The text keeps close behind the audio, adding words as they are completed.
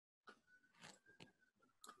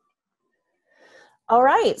All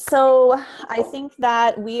right, so I think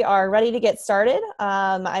that we are ready to get started.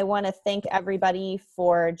 I want to thank everybody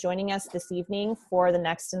for joining us this evening for the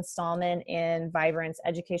next installment in Vibrant's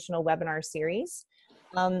educational webinar series.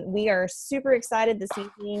 We are super excited this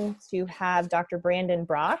evening to have Dr. Brandon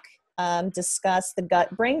Brock discuss the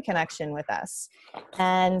gut-brain connection with us.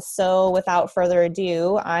 And so without further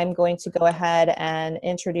ado, I'm going to go ahead and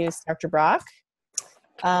introduce Dr. Brock.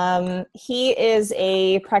 He is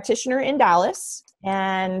a practitioner in Dallas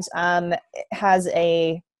and has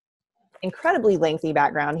a incredibly lengthy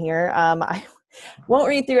background here. I won't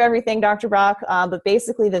read through everything, Dr. Brock, but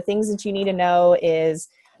basically the things that you need to know is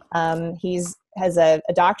he's has a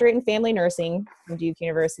doctorate in family nursing from Duke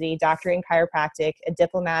University, doctorate in chiropractic, a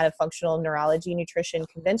diplomat of functional neurology, nutrition,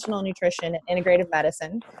 conventional nutrition, and integrative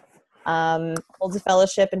medicine. Holds a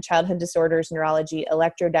fellowship in childhood disorders, neurology,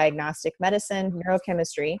 electrodiagnostic medicine,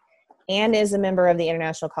 neurochemistry, and is a member of the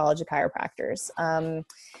International College of Chiropractors.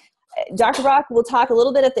 Dr. Brock will talk a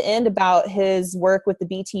little bit at the end about his work with the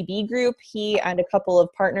BTB group. He and a couple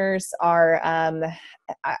of partners are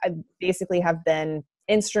basically have been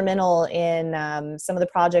instrumental in some of the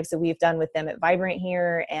projects that we've done with them at Vibrant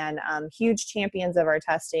here, and huge champions of our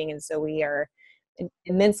testing. And so we are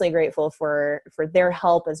immensely grateful for their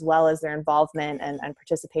help as well as their involvement and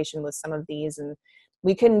participation with some of these. And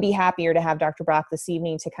we couldn't be happier to have Dr. Brock this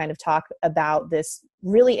evening to kind of talk about this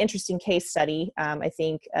really interesting case study. I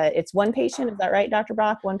think it's one patient, is that right, Dr.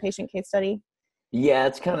 Brock? One patient case study? Yeah,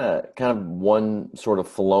 it's kind of one sort of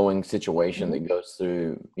flowing situation that goes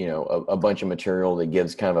through, a bunch of material that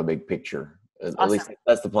gives kind of a big picture. At least Awesome.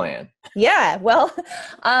 that's the plan. Yeah, well,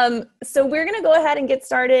 so we're going to go ahead and get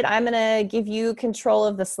started. I'm going to give you control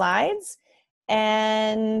of the slides,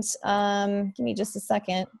 and give me just a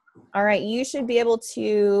second. All right, you should be able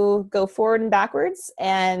to go forward and backwards,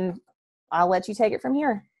 and I'll let you take it from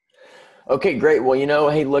here. Okay, great. Well,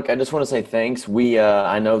 hey, look, I just want to say thanks.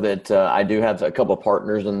 I know that I do have a couple of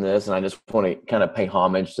partners in this, and I just want to kind of pay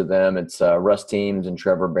homage to them. It's Russ Teams and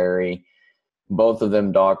Trevor Berry, both of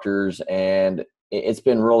them doctors, and it's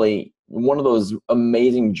been really one of those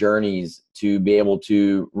amazing journeys to be able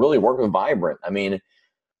to really work with Vibrant. I mean,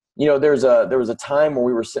 there was a time where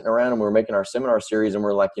we were sitting around and we were making our seminar series, and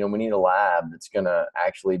we're like, we need a lab that's going to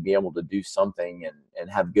actually be able to do something and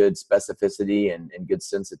have good specificity and good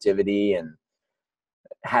sensitivity, and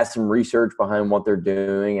has some research behind what they're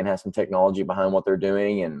doing and has some technology behind what they're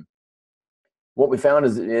doing. And what we found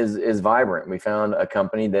is Vibrant. We found a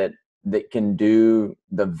company that can do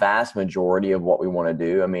the vast majority of what we want to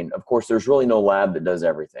do. I mean, of course, there's really no lab that does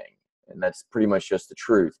everything, and that's pretty much just the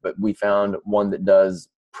truth. But we found one that does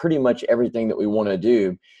pretty much everything that we want to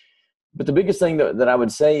do. But the biggest thing that I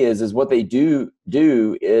would say is what they do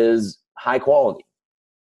is high quality.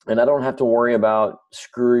 And I don't have to worry about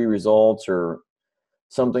screwy results or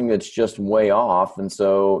something that's just way off. And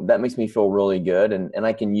so that makes me feel really good. And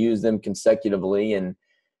I can use them consecutively, and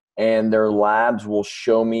their labs will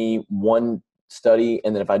show me one study,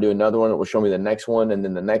 and then if I do another one, it will show me the next one and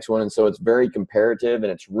then the next one. And so it's very comparative,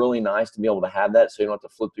 and it's really nice to be able to have that so you don't have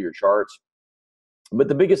to flip through your charts. But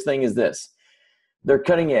the biggest thing is this: they're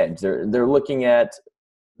cutting edge. They're looking at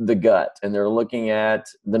the gut, and they're looking at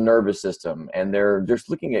the nervous system, and they're just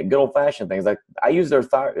looking at good old fashioned things. Like I use their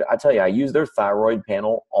thyroid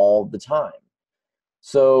panel all the time.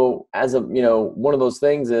 So as one of those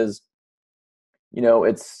things is,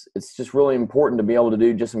 it's just really important to be able to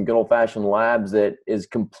do just some good old fashioned labs that is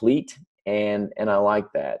complete. And I like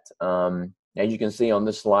that. As you can see on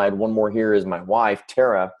this slide, one more here is my wife,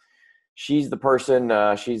 Tara. She's the person,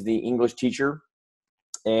 she's the English teacher,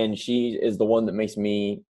 and she is the one that makes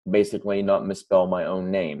me basically not misspell my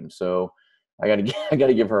own name. So I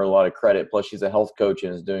gotta give her a lot of credit. Plus she's a health coach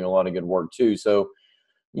and is doing a lot of good work too. So,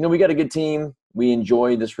 we got a good team. We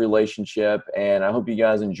enjoy this relationship, and I hope you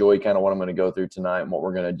guys enjoy kind of what I'm going to go through tonight and what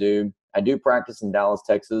we're going to do. I do practice in Dallas,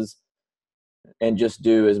 Texas, and just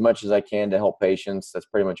do as much as I can to help patients. That's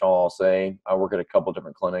pretty much all I'll say. I work at a couple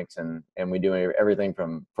different clinics, and we do everything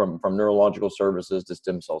from neurological services to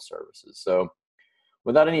stem cell services. So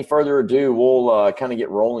without any further ado, we'll kind of get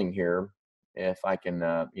rolling here. If I can,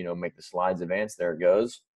 make the slides advance. There it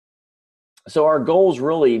goes. So our goals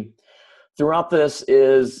really throughout this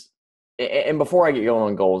is, and before I get going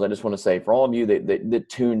on goals, I just want to say for all of you that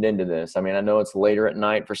tuned into this, I mean, I know it's later at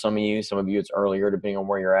night for some of you it's earlier depending on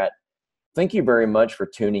where you're at. Thank you very much for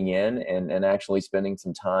tuning in and actually spending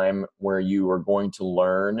some time where you are going to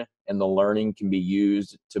learn, and the learning can be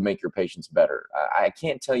used to make your patients better. I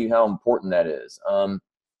can't tell you how important that is.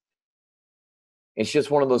 It's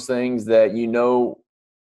just one of those things that,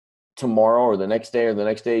 tomorrow or the next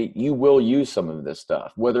day you will use some of this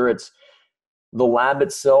stuff, whether it's The lab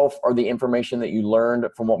itself or the information that you learned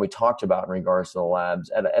from what we talked about in regards to the labs.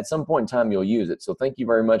 At some point in time, you'll use it. So thank you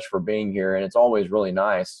very much for being here. And it's always really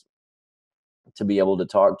nice to be able to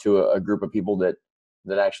talk to a group of people that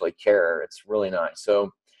actually care. It's really nice.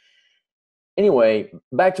 So anyway,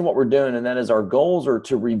 back to what we're doing, and that is our goals are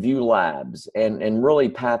to review labs and really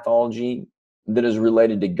pathology that is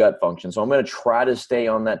related to gut function. So I'm going to try to stay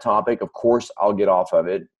on that topic. Of course, I'll get off of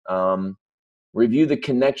it. Review the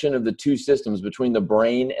connection of the two systems between the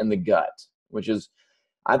brain and the gut, which is,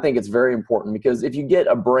 I think it's very important, because if you get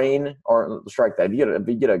a brain, or strike that, if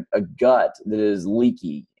you get a gut that is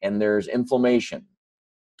leaky and there's inflammation,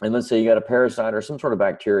 and let's say you got a parasite or some sort of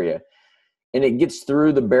bacteria, and it gets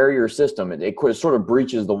through the barrier system, it sort of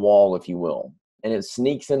breaches the wall, if you will, and it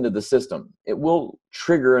sneaks into the system, it will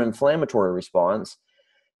trigger an inflammatory response.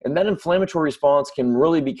 And that inflammatory response can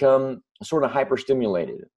really become sort of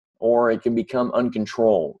hyperstimulated, or it can become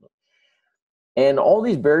uncontrolled. And all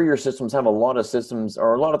these barrier systems have a lot of systems,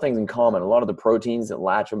 or a lot of things in common. A lot of the proteins that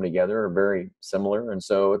latch them together are very similar. And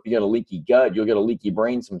so if you get a leaky gut, you'll get a leaky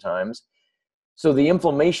brain sometimes. So the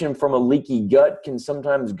inflammation from a leaky gut can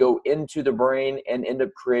sometimes go into the brain and end up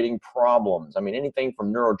creating problems. I mean, anything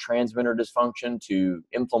from neurotransmitter dysfunction to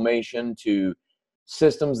inflammation to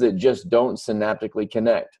systems that just don't synaptically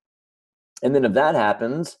connect. And then if that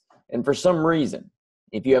happens, and for some reason,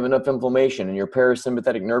 if you have enough inflammation and your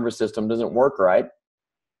parasympathetic nervous system doesn't work right,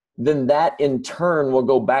 then that in turn will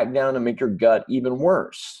go back down and make your gut even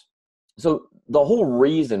worse. So the whole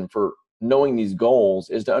reason for knowing these goals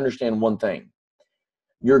is to understand one thing.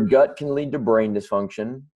 Your gut can lead to brain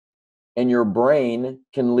dysfunction, and your brain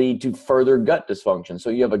can lead to further gut dysfunction. So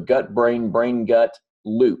you have a gut-brain, brain-gut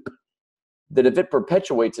loop that if it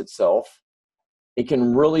perpetuates itself, it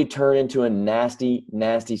can really turn into a nasty,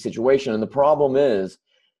 nasty situation. And the problem is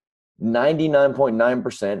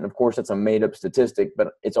 99.9%, and of course that's a made-up statistic, but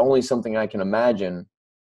it's only something I can imagine,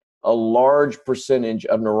 a large percentage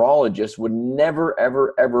of neurologists would never,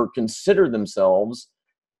 ever, ever consider themselves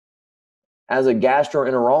as a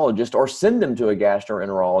gastroenterologist or send them to a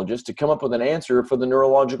gastroenterologist to come up with an answer for the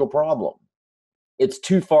neurological problem. It's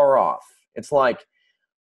too far off. It's like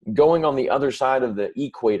going on the other side of the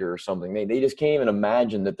equator or something. They just can't even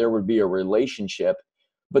imagine that there would be a relationship,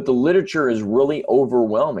 but the literature is really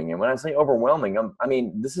overwhelming. And when I say overwhelming, I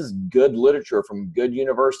mean, this is good literature from good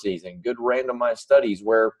universities and good randomized studies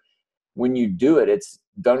where when you do it, it's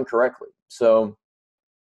done correctly. So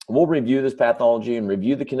we'll review this pathology and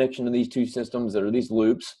review the connection to these two systems that are these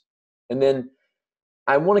loops. And then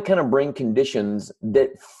I want to kind of bring conditions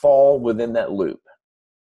that fall within that loop.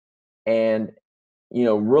 And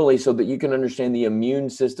really so that you can understand the immune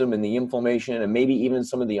system and the inflammation and maybe even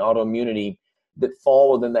some of the autoimmunity that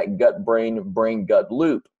fall within that gut-brain-gut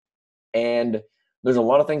loop. And there's a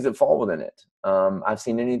lot of things that fall within it. I've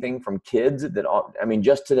seen anything from kids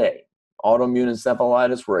just today, autoimmune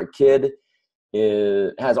encephalitis, where a kid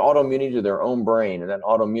has autoimmunity to their own brain, and that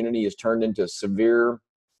autoimmunity is turned into severe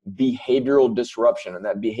behavioral disruption. And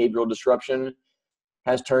that behavioral disruption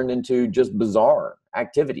has turned into just bizarre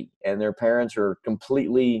activity, and their parents are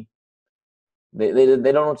completely, they don't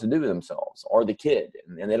know what to do with themselves or the kid,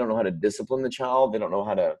 and they don't know how to discipline the child. They don't know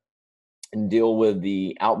how to deal with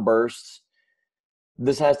the outbursts.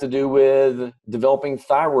 This has to do with developing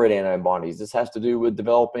thyroid antibodies. This has to do with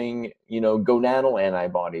developing, gonadal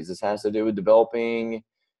antibodies. This has to do with developing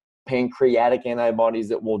pancreatic antibodies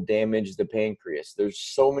that will damage the pancreas. There's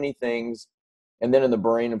so many things. And then in the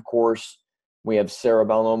brain, of course, we have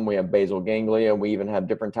cerebellum, we have basal ganglia, we even have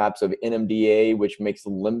different types of NMDA, which makes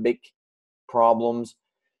limbic problems.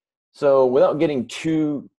 So without getting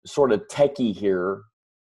too sort of techie here,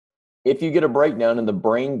 if you get a breakdown in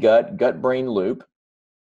the gut-brain loop,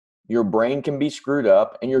 your brain can be screwed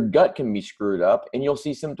up and your gut can be screwed up, and you'll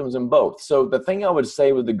see symptoms in both. So the thing I would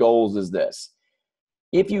say with the goals is this.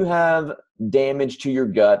 If you have damage to your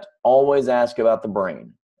gut, always ask about the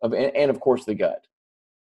brain and of course the gut.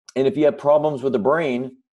 And if you have problems with the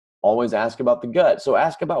brain, always ask about the gut. So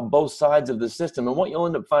ask about both sides of the system. And what you'll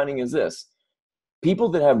end up finding is this. People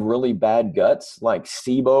that have really bad guts, like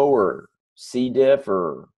SIBO or C. diff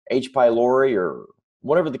or H. pylori or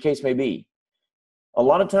whatever the case may be, a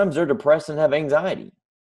lot of times they're depressed and have anxiety.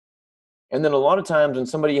 And then a lot of times when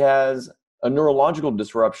somebody has a neurological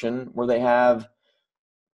disruption where they have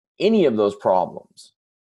any of those problems,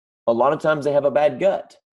 a lot of times they have a bad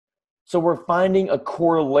gut. So we're finding a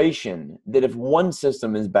correlation that if one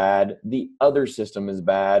system is bad, the other system is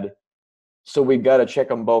bad. So we've got to check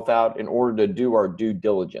them both out in order to do our due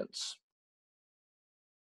diligence.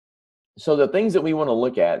 So the things that we want to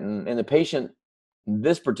look at, and the patient,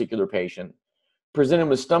 this particular patient, presented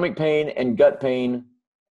with stomach pain and gut pain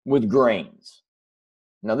with grains.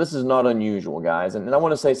 Now, this is not unusual, guys, and I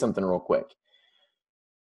want to say something real quick.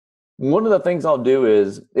 One of the things I'll do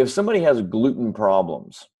is, if somebody has gluten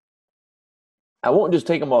problems, I won't just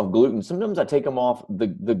take them off gluten. Sometimes I take them off the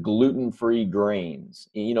gluten-free grains.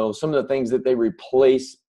 You know, some of the things that they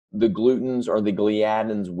replace the glutens or the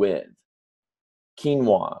gliadins with.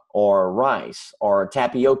 Quinoa or rice or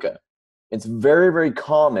tapioca. It's very, very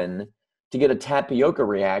common to get a tapioca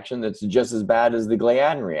reaction that's just as bad as the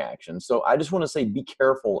gliadin reaction. So I just want to say be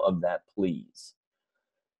careful of that, please.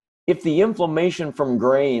 If the inflammation from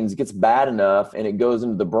grains gets bad enough and it goes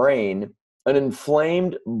into the brain, an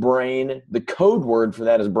inflamed brain, the code word for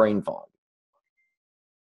that is brain fog.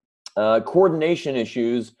 Coordination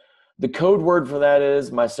issues, the code word for that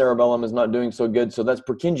is my cerebellum is not doing so good, so that's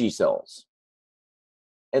Purkinje cells.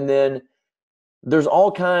 And then there's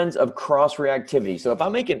all kinds of cross-reactivity. So if I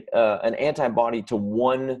make an antibody to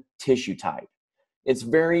one tissue type, it's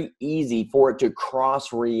very easy for it to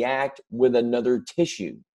cross-react with another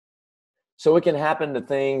tissue. So it can happen to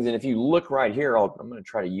things, and if you look right here, I'm going to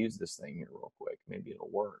try to use this thing here real quick. Maybe it'll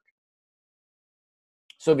work.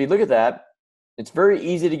 So if you look at that, it's very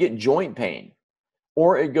easy to get joint pain,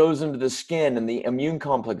 or it goes into the skin and the immune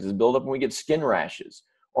complexes build up and we get skin rashes,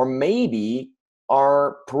 or maybe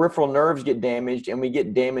our peripheral nerves get damaged and we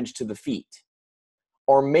get damage to the feet,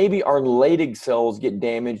 or maybe our Leydig cells get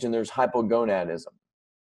damaged and there's hypogonadism,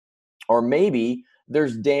 or maybe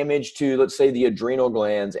there's damage to, let's say, the adrenal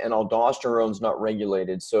glands and aldosterone's not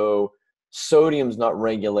regulated, so sodium's not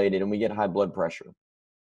regulated and we get high blood pressure.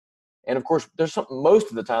 And of course, there's something, most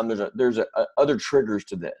of the time there's other triggers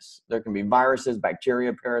to this. There can be viruses,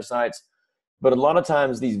 bacteria, parasites, but a lot of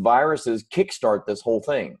times these viruses kickstart this whole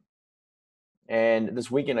thing. And this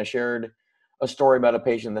weekend I shared a story about a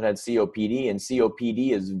patient that had COPD, and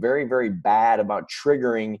COPD is very, very bad about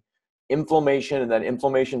triggering inflammation, and that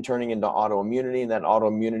inflammation turning into autoimmunity, and that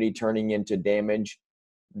autoimmunity turning into damage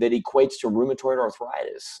that equates to rheumatoid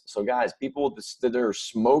arthritis. So guys, people that are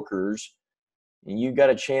smokers, you got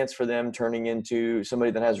a chance for them turning into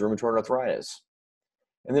somebody that has rheumatoid arthritis.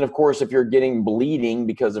 And then of course, if you're getting bleeding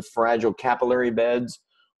because of fragile capillary beds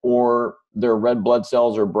or their red blood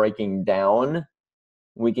cells are breaking down,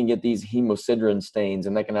 we can get these hemosiderin stains,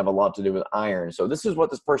 and that can have a lot to do with iron. So this is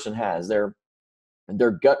what this person has. Their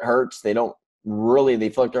gut hurts. They feel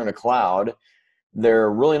like they're in a cloud. They're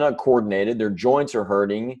really not coordinated. Their joints are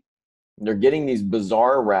hurting. They're getting these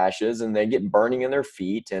bizarre rashes, and they get burning in their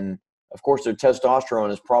feet. And of course, their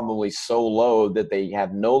testosterone is probably so low that they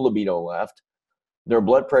have no libido left. Their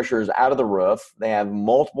blood pressure is out of the roof. They have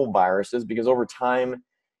multiple viruses because over time,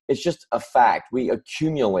 it's just a fact. We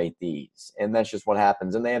accumulate these, and that's just what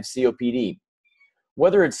happens. And they have COPD.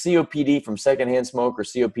 Whether it's COPD from secondhand smoke or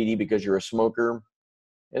COPD because you're a smoker,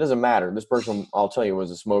 it doesn't matter. This person, I'll tell you,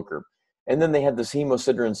 was a smoker. And then they have this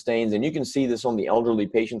hemosiderin stains, and you can see this on the elderly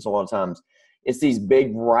patients a lot of times. It's these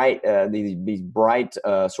big, bright,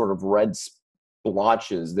 sort of red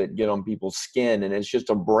splotches that get on people's skin, and it's just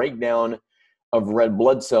a breakdown of red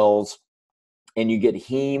blood cells, and you get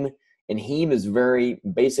heme, and heme is very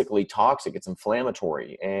basically toxic. It's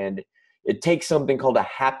inflammatory, and it takes something called a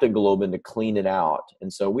haptoglobin to clean it out.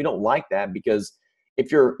 And so we don't like that, because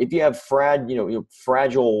if you have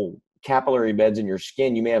fragile capillary beds in your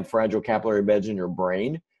skin, you may have fragile capillary beds in your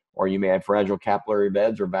brain, or you may have fragile capillary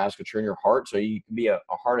beds or vasculature in your heart. So you can be a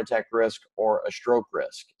heart attack risk or a stroke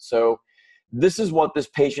risk. So this is what this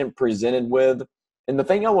patient presented with. And the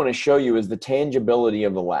thing I want to show you is the tangibility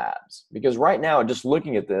of the labs, because right now, just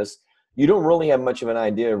looking at this, you don't really have much of an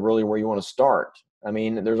idea of really where you want to start. I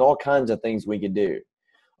mean, there's all kinds of things we could do.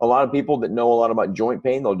 A lot of people that know a lot about joint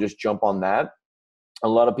pain, they'll just jump on that. A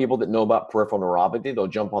lot of people that know about peripheral neuropathy, they'll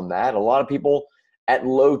jump on that. A lot of people at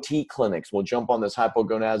low T clinics will jump on this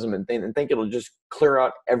hypogonadism and think it'll just clear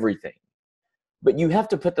out everything. But you have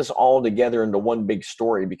to put this all together into one big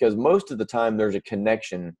story, because most of the time there's a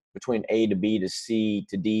connection between A to B to C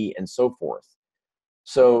to D and so forth.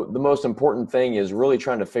 So the most important thing is really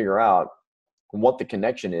trying to figure out what the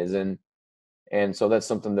connection is. And so that's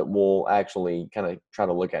something that we'll actually kind of try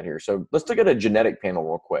to look at here. So let's look at a genetic panel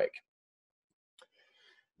real quick.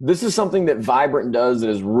 This is something that Vibrant does that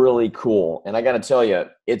is really cool. And I got to tell you,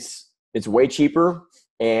 it's way cheaper,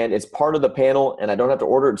 and it's part of the panel, and I don't have to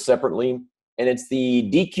order it separately. And it's the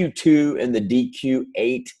DQ2 and the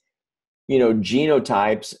DQ8,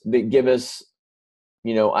 genotypes that give us,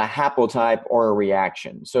 a haplotype or a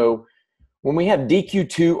reaction. So when we have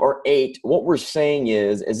DQ2 or 8, what we're saying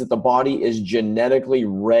is that the body is genetically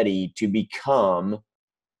ready to become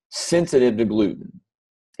sensitive to gluten.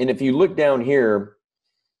 And if you look down here,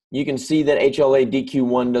 You can see that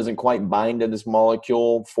HLA-DQ1 doesn't quite bind to this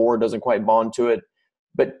molecule. 4 doesn't quite bond to it.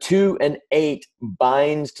 But 2 and 8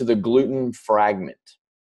 binds to the gluten fragment.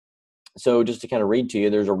 So just to kind of read to you,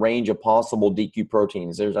 there's a range of possible DQ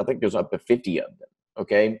proteins. I think there's up to 50 of them,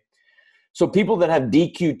 okay? So people that have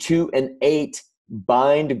DQ2 and 8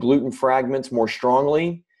 bind gluten fragments more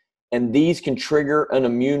strongly, and these can trigger an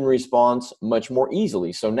immune response much more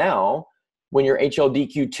easily. So now, when you're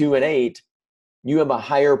HLDQ2 and 8, you have a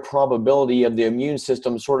higher probability of the immune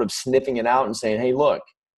system sort of sniffing it out and saying, hey, look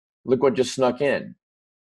what just snuck in.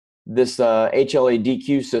 This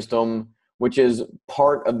HLA-DQ system, which is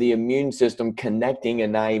part of the immune system connecting a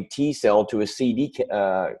naive T cell to a CD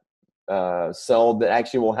cell that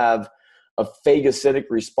actually will have a phagocytic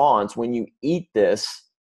response. When you eat this,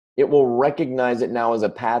 it will recognize it now as a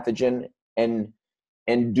pathogen and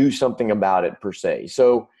do something about it per se.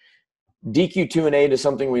 So DQ2 and 8 is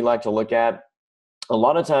something we like to look at. A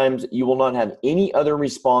lot of times you will not have any other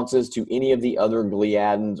responses to any of the other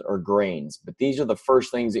gliadins or grains, but these are the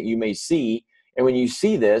first things that you may see. And when you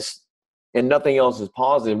see this and nothing else is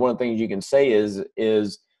positive, one of the things you can say is,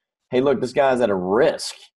 hey, look, this guy's at a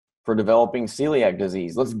risk for developing celiac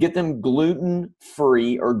disease. Let's get them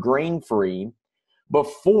gluten-free or grain-free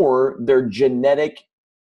before their genetic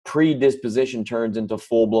predisposition turns into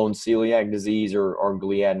full-blown celiac disease or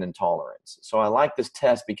gliadin intolerance. So I like this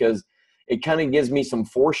test because it kind of gives me some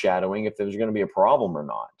foreshadowing if there's going to be a problem or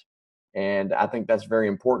not. And I think that's very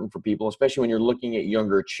important for people, especially when you're looking at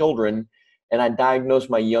younger children. And I diagnosed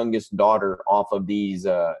my youngest daughter off of these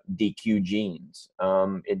DQ genes.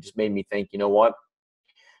 It just made me think, you know what?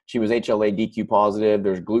 She was HLA-DQ positive.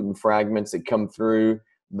 There's gluten fragments that come through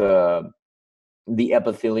the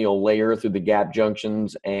epithelial layer through the gap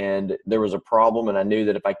junctions, and there was a problem. And I knew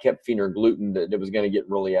that if I kept feeding her gluten, that it was going to get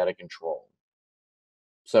really out of control.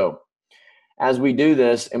 So as we do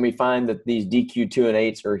this and we find that these DQ2 and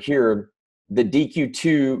 8s are here, the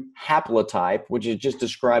DQ2 haplotype, which is just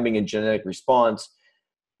describing a genetic response,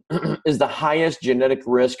 is the highest genetic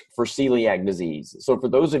risk for celiac disease. So for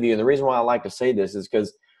those of you, and the reason why I like to say this is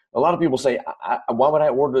because a lot of people say, why would I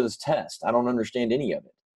order this test? I don't understand any of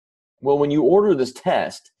it. Well, when you order this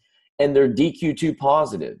test and they're DQ2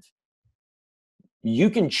 positive, you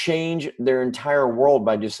can change their entire world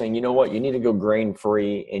by just saying, you know what, you need to go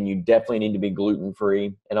grain-free and you definitely need to be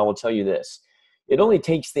gluten-free. And I will tell you this, it only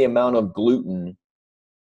takes the amount of gluten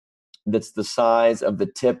that's the size of the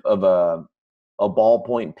tip of a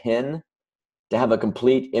ballpoint pen to have a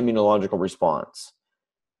complete immunological response.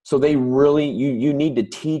 So they really, you need to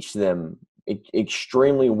teach them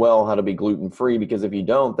extremely well how to be gluten-free, because if you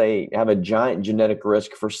don't, they have a giant genetic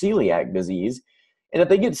risk for celiac disease. And if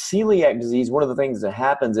they get celiac disease, one of the things that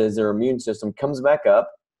happens is their immune system comes back up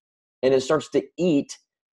and it starts to eat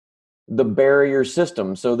the barrier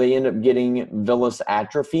system. So they end up getting villus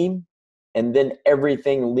atrophy, and then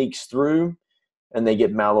everything leaks through and they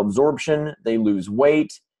get malabsorption, they lose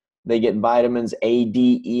weight, they get vitamins A,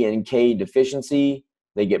 D, E, and K deficiency,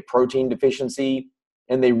 they get protein deficiency,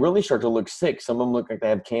 and they really start to look sick. Some of them look like they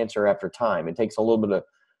have cancer after time. It takes a little bit of,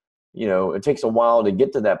 it takes a while to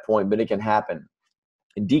get to that point, but it can happen.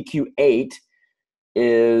 DQ8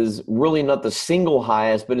 is really not the single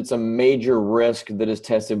highest, but it's a major risk that is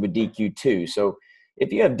tested with DQ2. So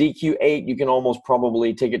if you have DQ8, you can almost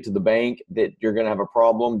probably take it to the bank that you're going to have a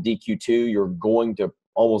problem. DQ2, you're going to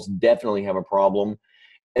almost definitely have a problem.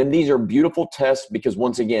 And these are beautiful tests because,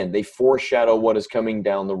 once again, they foreshadow what is coming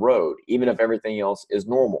down the road, even if everything else is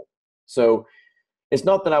normal. So it's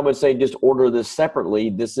not that I would say just order this separately.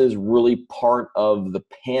 This is really part of the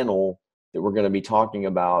panel that we're going to be talking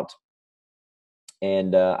about.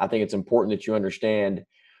 And I think it's important that you understand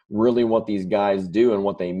really what these guys do and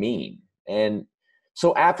what they mean. And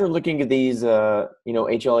so after looking at these,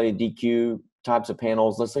 HLA-DQ types of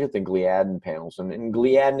panels, let's look at the gliadin panels. And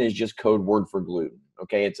gliadin is just code word for gluten.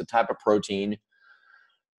 Okay, it's a type of protein.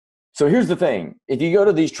 So here's the thing. If you go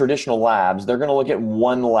to these traditional labs, they're going to look at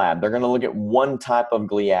one lab. They're going to look at one type of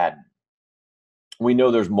gliadin. We know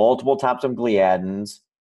there's multiple types of gliadins.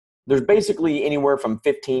 There's basically anywhere from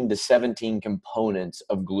 15 to 17 components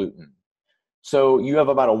of gluten. So you have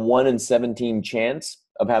about a 1 in 17 chance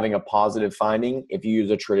of having a positive finding if you use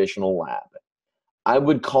a traditional lab. I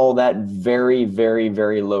would call that very, very,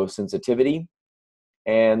 very low sensitivity.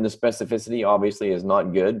 And the specificity obviously is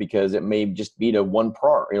not good because it may just be to one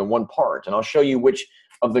part. And I'll show you which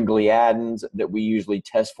of the gliadins that we usually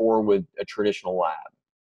test for with a traditional lab.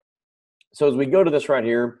 So as we go to this right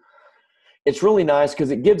here, it's really nice because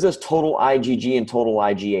it gives us total IgG and total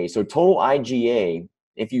IgA. So total IgA,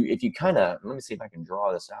 if you kind of, let me see if I can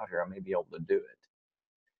draw this out here. I may be able to do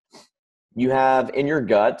it. You have in your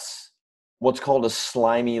guts what's called a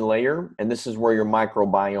slimy layer, and this is where your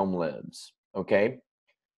microbiome lives, okay?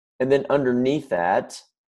 And then underneath that,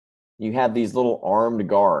 you have these little armed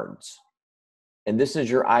guards. And this is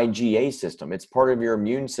your IgA system. It's part of your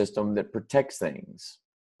immune system that protects things,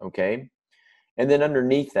 okay? And then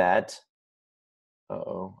underneath that, I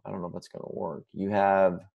don't know if that's going to work. You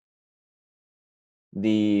have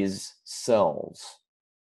these cells.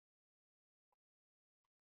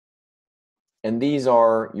 And these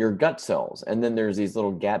are your gut cells. And then there's these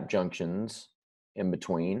little gap junctions in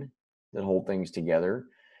between that hold things together.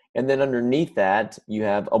 And then underneath that, you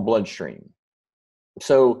have a bloodstream.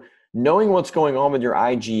 So knowing what's going on with your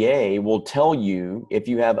IgA will tell you if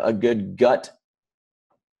you have a good gut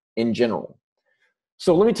in general.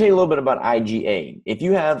 So let me tell you a little bit about IgA. If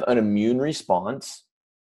you have an immune response,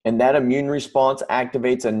 and that immune response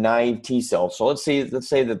activates a naive T cell. So let's say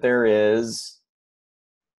that there is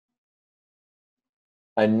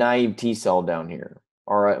a naive T cell down here,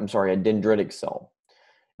 or a dendritic cell.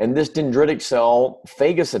 And this dendritic cell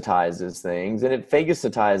phagocytizes things, and it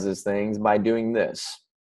phagocytizes things by doing this.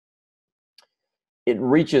 It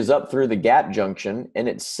reaches up through the gap junction, and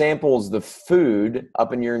it samples the food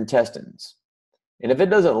up in your intestines. And if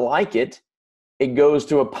it doesn't like it, it goes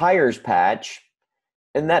to a Peyer's patch,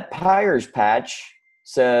 and that Peyer's patch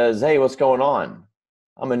says, hey, what's going on?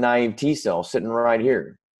 I'm a naive T cell sitting right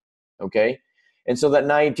here, okay? And so that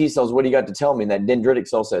naive T cells, what do you got to tell me? And that dendritic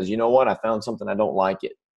cell says, you know what? I found something, I don't like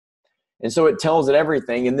it. And so it tells it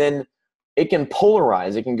everything, and then it can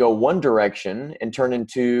polarize. It can go one direction and turn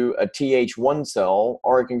into a Th1 cell,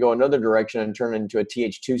 or it can go another direction and turn into a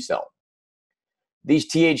Th2 cell.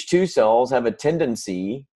 These Th2 cells have a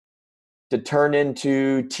tendency to turn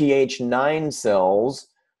into Th9 cells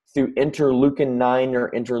through interleukin 9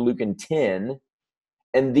 or interleukin 10,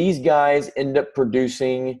 and these guys end up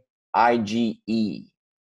producing IgE.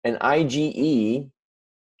 And IgE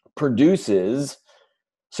produces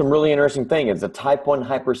some really interesting thing. It's a type 1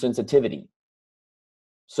 hypersensitivity.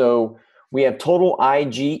 So we have total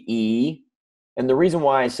IgE, and the reason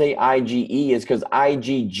why I say IgE is because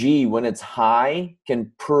IgG, when it's high,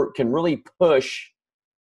 can really push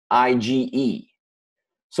IgE.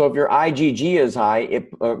 So if your IgG is high,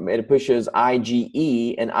 it pushes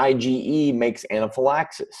IgE, and IgE makes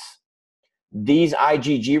anaphylaxis. These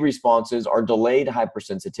IgG responses are delayed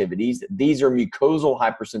hypersensitivities. These are mucosal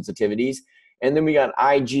hypersensitivities. And then we got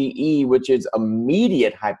IgE, which is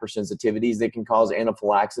immediate hypersensitivities that can cause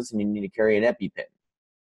anaphylaxis, and you need to carry an EpiPen.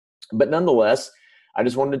 But nonetheless, I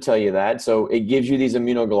just wanted to tell you that. So it gives you these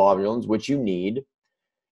immunoglobulins, which you need.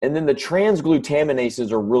 And then the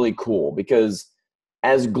transglutaminases are really cool because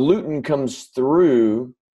as gluten comes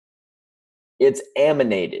through, it's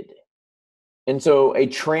aminated. And so a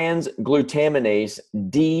transglutaminase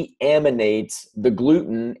deaminates the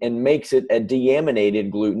gluten and makes it a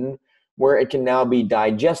deaminated gluten where it can now be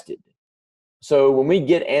digested. So when we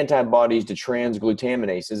get antibodies to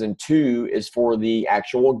transglutaminases, and 2 is for the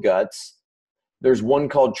actual guts, there's one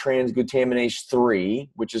called transglutaminase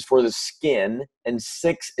 3, which is for the skin, and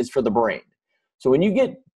 6 is for the brain. So when you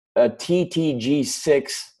get a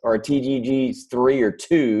TTG6 or a TTG3 or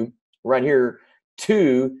 2, right here,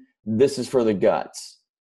 2, this is for the guts.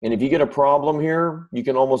 And if you get a problem here, you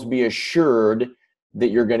can almost be assured that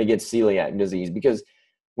you're going to get celiac disease, because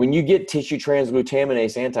when you get tissue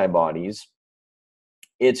transglutaminase antibodies,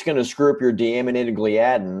 it's going to screw up your deaminated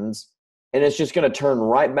gliadins, and it's just going to turn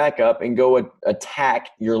right back up and go attack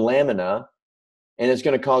your lamina, and it's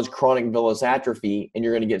going to cause chronic villous atrophy, and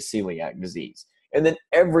you're going to get celiac disease. And then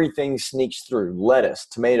everything sneaks through. Lettuce,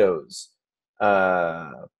 tomatoes.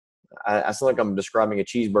 I sound like I'm describing a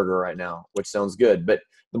cheeseburger right now, which sounds good. But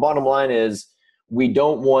the bottom line is we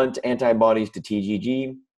don't want antibodies to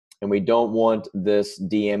TGG, and we don't want this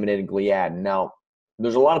deaminated gliadin. Now,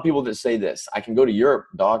 there's a lot of people that say this. I can go to Europe,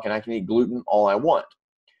 doc, and I can eat gluten all I want.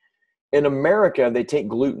 In America, they take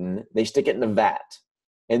gluten, they stick it in a vat.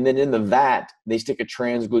 And then in the vat, they stick a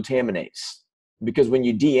transglutaminase. Because when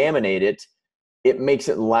you deaminate it, it makes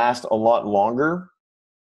it last a lot longer.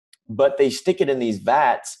 But they stick it in these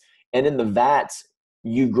vats, and in the vats,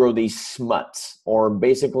 you grow these smuts. Or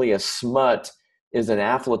basically a smut is an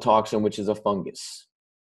aflatoxin, which is a fungus.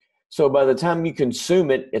 So by the time you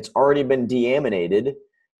consume it, it's already been deaminated,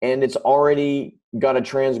 and it's already got a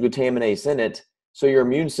transglutaminase in it. So your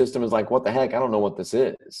immune system is like, what the heck? I don't know what this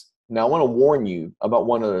is. Now, I want to warn you about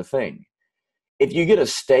one other thing. If you get a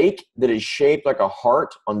steak that is shaped like a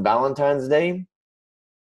heart on Valentine's Day,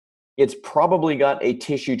 it's probably got a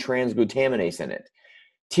tissue transglutaminase in it.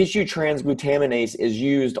 Tissue transglutaminase is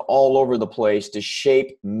used all over the place to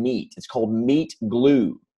shape meat. It's called meat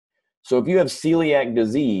glue. So if you have celiac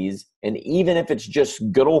disease, and even if it's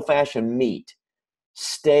just good old-fashioned meat,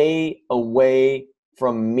 stay away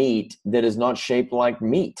from meat that is not shaped like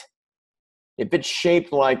meat. If it's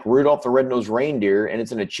shaped like Rudolph the Red-Nosed Reindeer and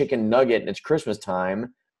it's in a chicken nugget and it's Christmas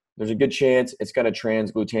time, there's a good chance it's got a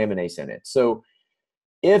transglutaminase in it. So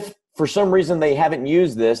if for some reason they haven't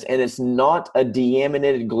used this and it's not a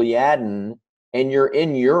deaminated gliadin and you're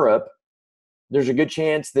in Europe, there's a good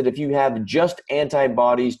chance that if you have just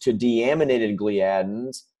antibodies to deaminated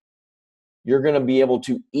gliadins, you're going to be able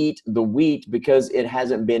to eat the wheat because it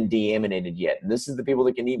hasn't been deaminated yet. And this is the people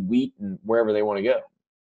that can eat wheat and wherever they want to go.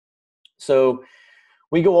 So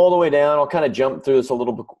we go all the way down. I'll kind of jump through this a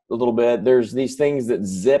little bit. There's these things that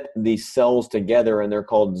zip these cells together, and they're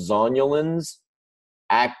called zonulins,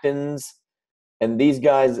 actins, and these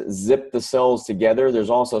guys zip the cells together. There's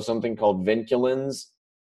also something called vinculins,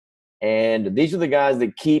 and these are the guys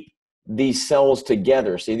that keep these cells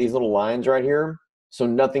together. See these little lines right here? So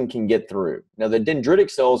nothing can get through. Now, the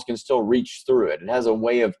dendritic cells can still reach through it. It has a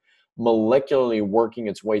way of molecularly working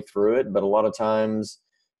its way through it, but a lot of times,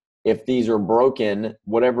 if these are broken,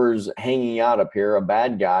 whatever's hanging out up here, a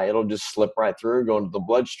bad guy, it'll just slip right through, go into the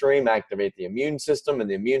bloodstream, activate the immune system, and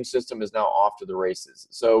the immune system is now off to the races.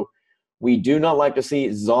 So we do not like to see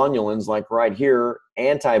zonulins, like right here,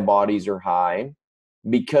 antibodies are high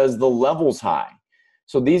because the level's high.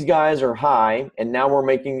 So these guys are high, and now we're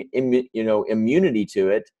making immunity to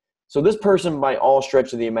it. So this person, by all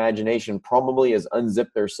stretch of the imagination, probably has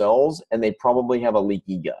unzipped their cells, and they probably have a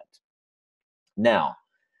leaky gut. Now,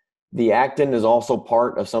 the actin is also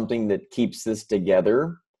part of something that keeps this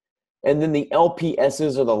together. And then the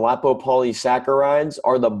LPSs, or the lipopolysaccharides,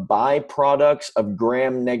 are the byproducts of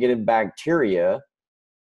gram-negative bacteria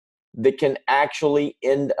that can actually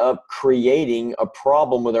end up creating a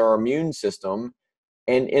problem with our immune system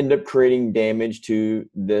and end up creating damage to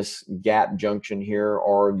this gap junction here,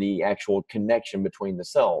 or the actual connection between the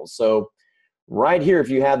cells. So right here, if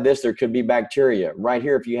you have this, there could be bacteria. Right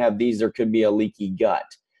here, if you have these, there could be a leaky gut.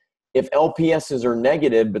 If LPSs are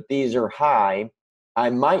negative, but these are high, I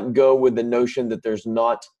might go with the notion that there's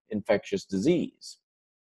not infectious disease.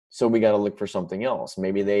 So we got to look for something else.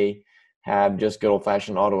 Maybe they have just good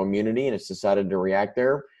old-fashioned autoimmunity and it's decided to react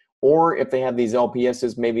there. Or if they have these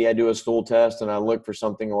LPSs, maybe I do a stool test and I look for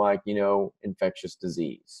something like, infectious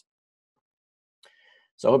disease.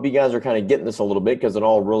 So I hope you guys are kind of getting this a little bit, because it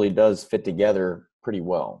all really does fit together pretty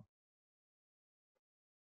well.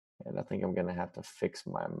 And I think I'm going to have to fix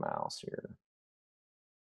my mouse here.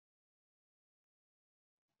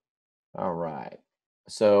 All right.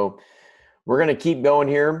 So we're going to keep going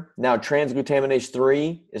here. Now, transglutaminase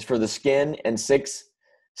 3 is for the skin, and 6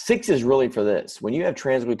 is really for this. When you have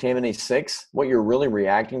transglutaminase 6, what you're really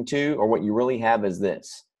reacting to, or what you really have, is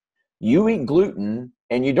this. You eat gluten,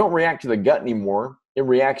 and you don't react to the gut anymore. It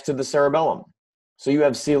reacts to the cerebellum. So you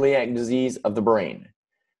have celiac disease of the brain.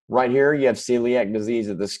 Right here, you have celiac disease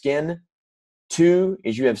of the skin. 2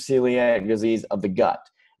 is you have celiac disease of the gut.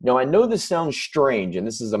 Now, I know this sounds strange, and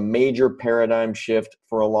this is a major paradigm shift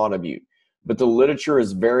for a lot of you, but the literature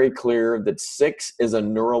is very clear that 6 is a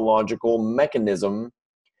neurological mechanism,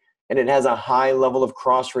 and it has a high level of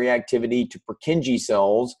cross-reactivity to Purkinje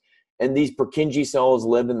cells, and these Purkinje cells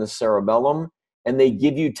live in the cerebellum, and they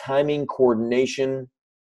give you timing, coordination,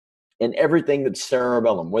 and everything that's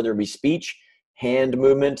cerebellum, whether it be speech, hand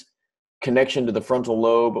movement, connection to the frontal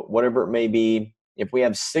lobe, whatever it may be. If we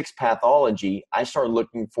have 6 pathology, I start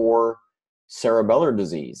looking for cerebellar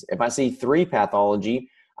disease. If I see 3 pathology,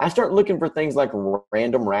 I start looking for things like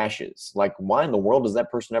random rashes. Like, why in the world does that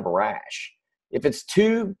person have a rash? If it's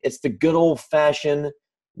 2, it's the good old-fashioned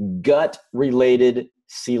gut-related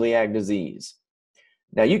celiac disease.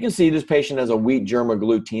 Now, you can see this patient has a wheat germ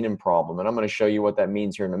agglutinin problem, and I'm going to show you what that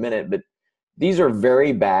means here in a minute, but these are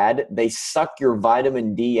very bad. They suck your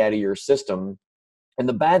vitamin D out of your system. And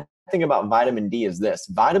the bad thing about vitamin D is this.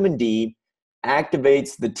 Vitamin D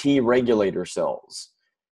activates the T regulator cells.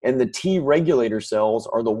 And the T regulator cells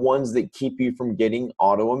are the ones that keep you from getting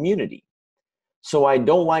autoimmunity. So I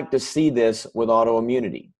don't like to see this with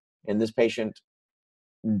autoimmunity. And this patient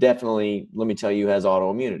definitely, let me tell you, has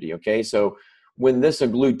autoimmunity. Okay, so when this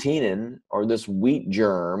agglutinin, or this wheat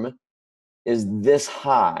germ, is this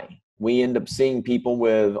high, we end up seeing people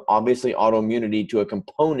with obviously autoimmunity to a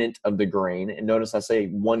component of the grain. And notice I say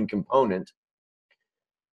one component.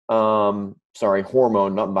 Hormone,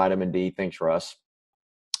 not vitamin D. Thanks, Russ.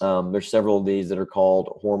 There's several of these that are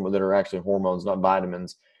called hormone, that are actually hormones, not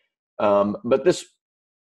vitamins. But this,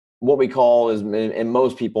 what we call is, and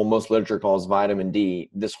most people, most literature calls vitamin D,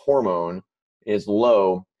 this hormone is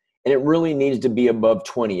low. And it really needs to be above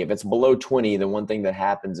 20. If it's below 20, then one thing that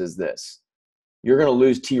happens is this. You're going to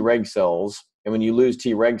lose Treg cells. And when you lose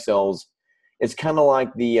Treg cells, it's kind of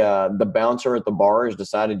like the bouncer at the bar has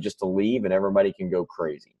decided just to leave and everybody can go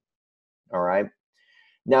crazy. All right.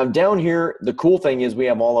 Now down here, the cool thing is we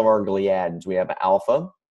have all of our gliadins. We have alpha,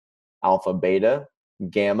 alpha beta,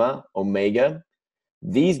 gamma, omega.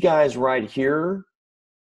 These guys right here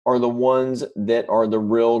are the ones that are the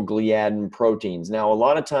real gliadin proteins. Now, a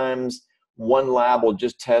lot of times one lab will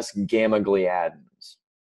just test gamma gliadins.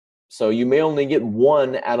 So you may only get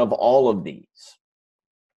one out of all of these.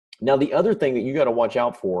 Now, the other thing that you got to watch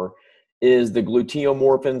out for is the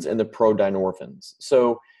gluteomorphins and the prodynorphins.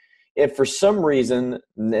 So if for some reason,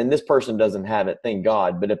 and this person doesn't have it, thank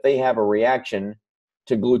God, but if they have a reaction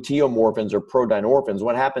to gluteomorphins or prodynorphins,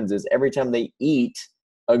 what happens is every time they eat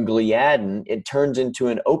a gliadin, it turns into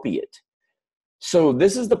an opiate. So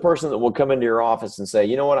this is the person that will come into your office and say,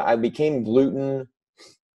 you know what, I became gluten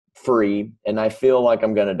free and I feel like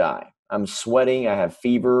I'm going to die. I'm sweating, I have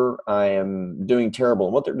fever, I am doing terrible.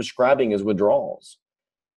 And what they're describing is withdrawals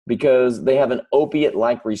because they have an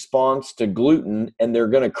opiate-like response to gluten and they're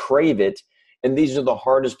going to crave it. And these are the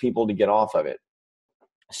hardest people to get off of it.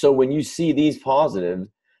 So when you see these positive,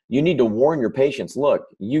 you need to warn your patients, look,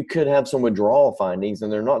 you could have some withdrawal findings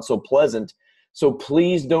and they're not so pleasant. So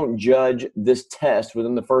please don't judge this test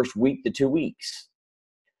within the first week to 2 weeks.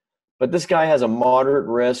 But this guy has a moderate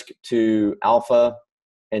risk to alpha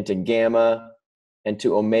and to gamma and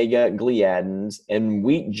to omega gliadins and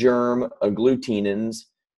wheat germ agglutinins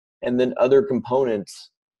and then other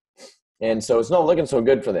components. And so it's not looking so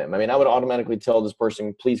good for them. I mean, I would automatically tell this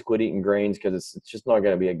person, please quit eating grains because it's just not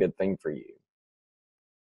going to be a good thing for you.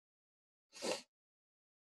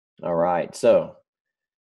 All right, so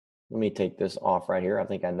let me take this off right here. I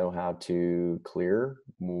think I know how to clear.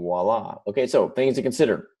 Voila. Okay, so things to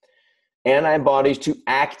consider. Antibodies to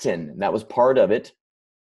actin, that was part of it.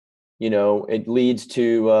 You know, it leads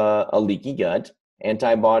to a leaky gut.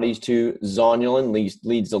 Antibodies to zonulin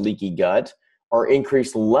leads to leaky gut, or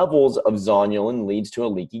increased levels of zonulin leads to a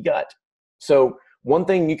leaky gut. So one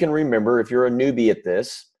thing you can remember if you're a newbie at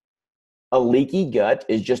this, a leaky gut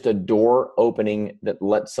is just a door opening that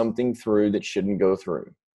lets something through that shouldn't go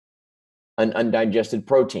through. An undigested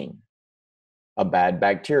protein, a bad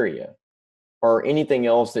bacteria, or anything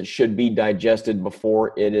else that should be digested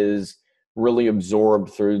before it is really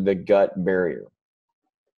absorbed through the gut barrier.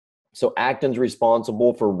 So actin's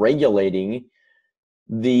responsible for regulating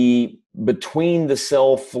the between the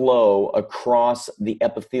cell flow across the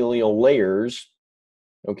epithelial layers.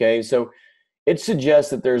 Okay, so it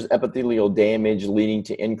suggests that there's epithelial damage leading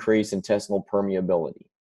to increased intestinal permeability,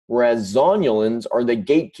 whereas zonulins are the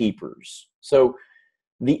gatekeepers. So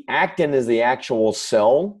the actin is the actual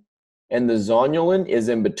cell, and the zonulin is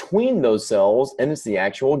in between those cells, and it's the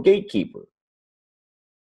actual gatekeeper.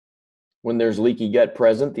 When there's leaky gut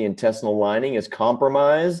present, the intestinal lining is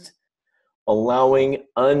compromised, allowing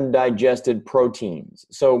undigested proteins.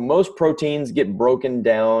 So most proteins get broken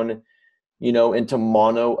down, you know, into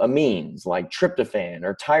monoamines like tryptophan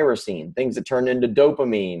or tyrosine, things that turn into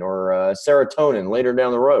dopamine or serotonin later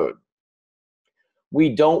down the road. We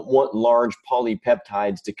don't want large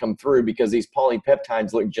polypeptides to come through because these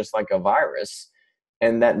polypeptides look just like a virus,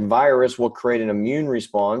 and that virus will create an immune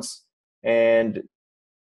response and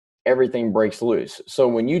everything breaks loose. So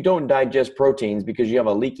when you don't digest proteins because you have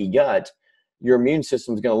a leaky gut, your immune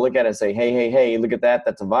system is going to look at it and say, hey, look at that.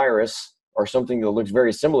 That's a virus or something that looks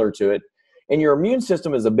very similar to it. And your immune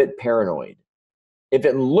system is a bit paranoid. If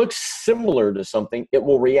it looks similar to something, it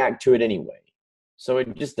will react to it anyway. So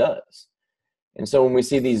it just does. And so when we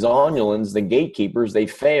see these zonulins, the gatekeepers, they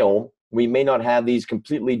fail. We may not have these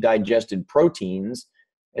completely digested proteins.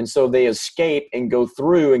 And so they escape and go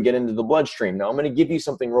through and get into the bloodstream. Now, I'm going to give you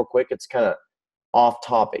something real quick. It's kind of off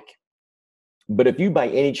topic. But if you by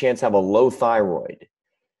any chance have a low thyroid,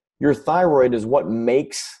 your thyroid is what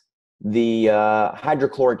makes the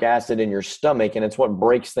hydrochloric acid in your stomach, and it's what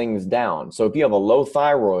breaks things down. So if you have a low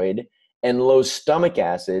thyroid and low stomach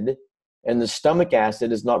acid, and the stomach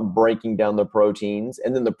acid is not breaking down the proteins,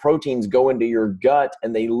 and then the proteins go into your gut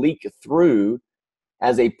and they leak through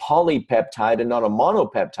as a polypeptide and not a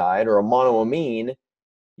monopeptide or a monoamine,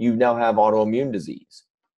 you now have autoimmune disease.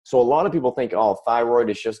 So a lot of people think, oh, thyroid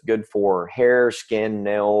is just good for hair, skin,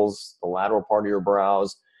 nails, the lateral part of your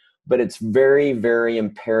brows, but it's very, very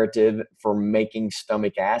imperative for making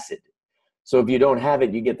stomach acid. So if you don't have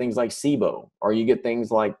it, you get things like SIBO, or you get things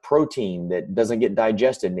like protein that doesn't get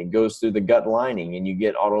digested and it goes through the gut lining and you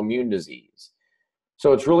get autoimmune disease.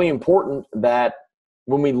 So it's really important that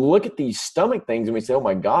when we look at these stomach things and we say, oh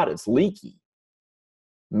my God, it's leaky.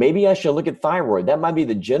 Maybe I should look at thyroid. That might be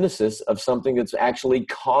the genesis of something that's actually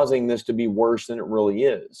causing this to be worse than it really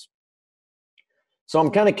is. So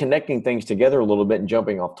I'm kind of connecting things together a little bit and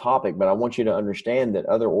jumping off topic, but I want you to understand that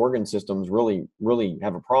other organ systems really, really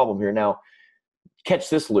have a problem here. Now, catch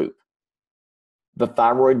this loop. The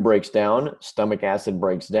thyroid breaks down, stomach acid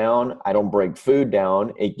breaks down, I don't break food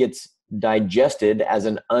down, it gets digested as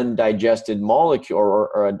an undigested molecule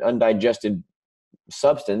or an undigested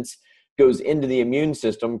substance, goes into the immune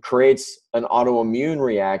system, creates an autoimmune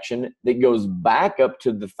reaction that goes back up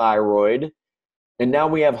to the thyroid. And now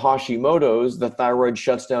we have Hashimoto's, the thyroid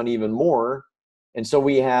shuts down even more. And so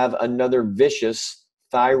we have another vicious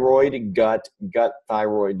thyroid, gut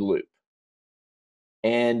thyroid loop.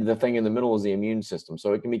 And the thing in the middle is the immune system.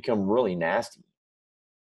 So it can become really nasty.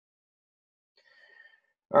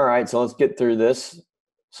 All right, so let's get through this.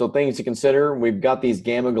 So things to consider, we've got these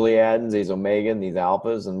gamma gliadins, these omega, and these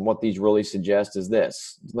alphas, and what these really suggest is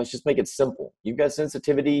this. Let's just make it simple. You've got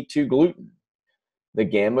sensitivity to gluten. The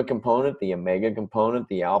gamma component, the omega component,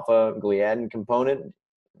 the alpha gliadin component.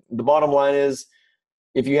 The bottom line is,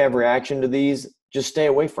 if you have reaction to these, just stay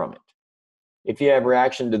away from it. If you have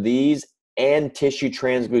reaction to these and tissue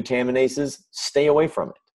transglutaminases, stay away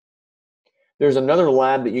from it. There's another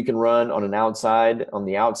lab that you can run on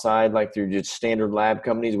the outside, like through just standard lab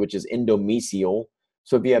companies, which is endomysial.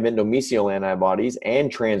 So if you have endomysial antibodies and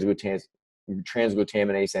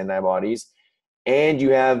transglutaminase antibodies, and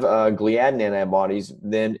you have gliadin antibodies,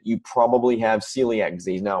 then you probably have celiac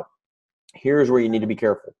disease. Now, here's where you need to be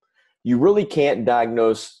careful. You really can't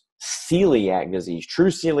diagnose celiac disease, true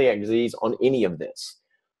celiac disease, on any of this.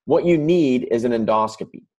 What you need is an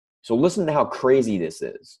endoscopy. So listen to how crazy this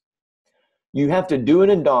is. You have to do an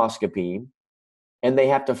endoscopy, and they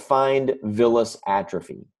have to find villus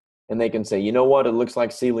atrophy. And they can say, you know what, it looks like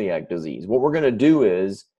celiac disease. What we're going to do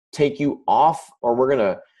is take you off, or we're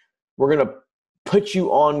going to put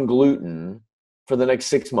you on gluten for the next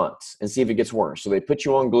 6 months and see if it gets worse. So they put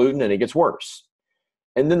you on gluten and it gets worse.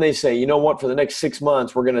 And then they say, you know what, for the next 6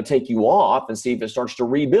 months, we're going to take you off and see if it starts to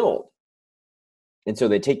rebuild. And so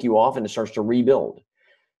they take you off and it starts to rebuild.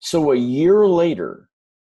 So a year later,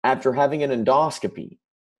 after having an endoscopy,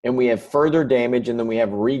 and we have further damage and then we have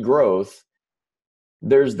regrowth,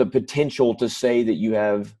 there's the potential to say that you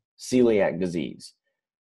have celiac disease.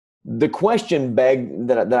 The question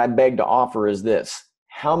that I beg to offer is this: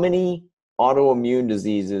 how many autoimmune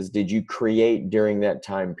diseases did you create during that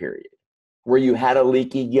time period where you had a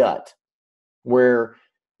leaky gut, where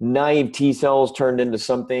naive T cells turned into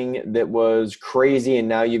something that was crazy, and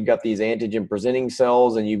now you've got these antigen presenting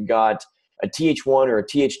cells and you've got a Th1 or a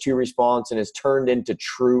Th2 response, and it's turned into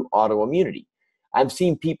true autoimmunity? I've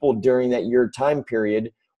seen people during that year time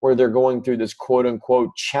period where they're going through this quote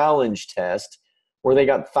unquote challenge test where they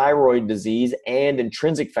got thyroid disease and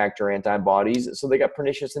intrinsic factor antibodies, so they got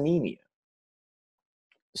pernicious anemia.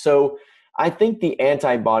 So I think the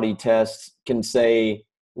antibody tests can say,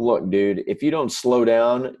 look, dude, if you don't slow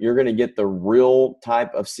down, you're going to get the real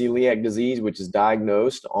type of celiac disease, which is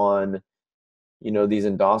diagnosed on, these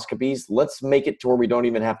endoscopies. Let's make it to where we don't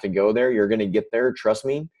even have to go there. You're going to get there, trust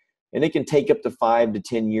me. And it can take up to 5 to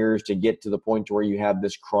 10 years to get to the point to where you have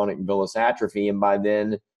this chronic villus atrophy. And by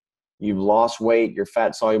then you've lost weight, your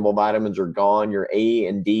fat soluble vitamins are gone, your A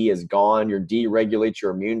and D is gone, your D regulates your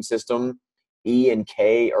immune system, E and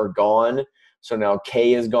K are gone. So now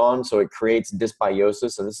K is gone, so it creates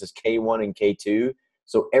dysbiosis, and this is K1 and K2.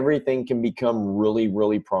 So everything can become really,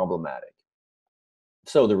 really problematic.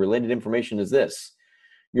 So the related information is this: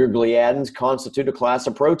 your gliadins constitute a class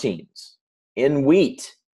of proteins in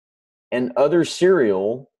wheat and other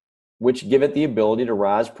cereal, which give it the ability to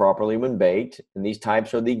rise properly when baked. And these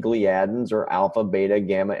types are the gliadins, or alpha, beta,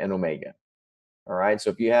 gamma, and omega. All right, so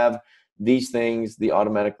if you have these things, the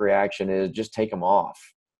automatic reaction is just take them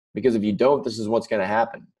off. Because if you don't, this is what's going to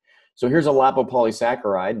happen. So here's a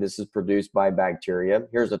lipopolysaccharide. This is produced by bacteria.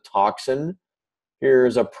 Here's a toxin.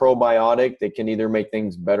 Here's a probiotic that can either make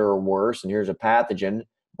things better or worse. And here's a pathogen.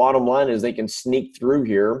 Bottom line is they can sneak through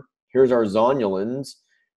here. Here's our zonulins.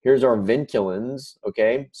 Here's our vinculins.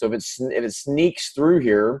 Okay, so if it sneaks through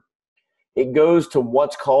here, it goes to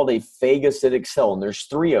what's called a phagocytic cell. And there's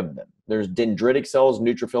 3 of them. There's dendritic cells,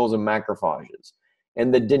 neutrophils, and macrophages.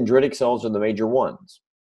 And the dendritic cells are the major ones.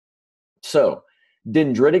 So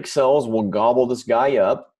dendritic cells will gobble this guy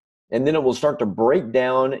up, and then it will start to break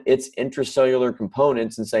down its intracellular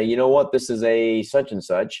components and say, you know what, this is a such and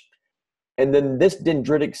such. And then this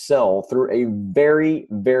dendritic cell, through a very,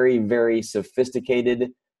 very, very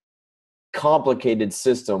sophisticated, complicated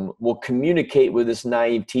system, will communicate with this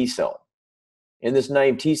naive T cell. And this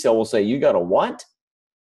naive T cell will say, you got a what?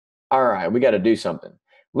 All right, we got to do something.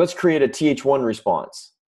 Let's create a Th1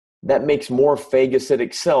 response. That makes more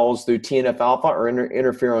phagocytic cells through TNF alpha or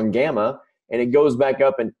interferon gamma, and it goes back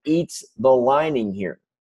up and eats the lining here.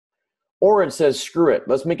 Or it says, screw it,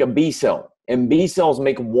 let's make a B cell. And B cells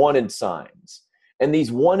make wanted signs. And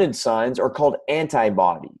these wanted signs are called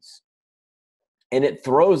antibodies. And it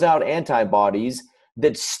throws out antibodies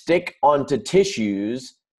that stick onto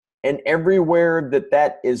tissues, and everywhere that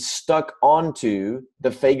that is stuck onto, the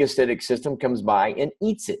phagocytic system comes by and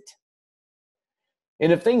eats it.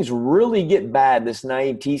 And if things really get bad, this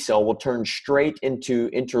naive T cell will turn straight into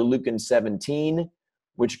interleukin 17,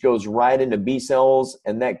 which goes right into B cells,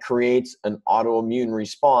 and that creates an autoimmune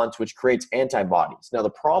response, which creates antibodies. Now, the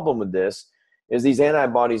problem with this is these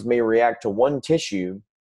antibodies may react to one tissue,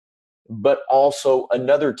 but also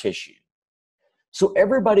another tissue. So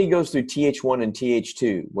everybody goes through Th1 and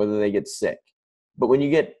Th2, whether they get sick. But when you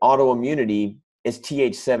get autoimmunity, it's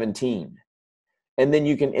Th17. And then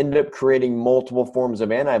you can end up creating multiple forms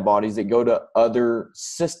of antibodies that go to other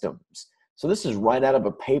systems. So this is right out of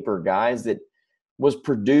a paper, guys, that was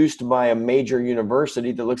produced by a major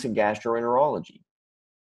university that looks at gastroenterology.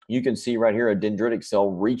 You can see right here a dendritic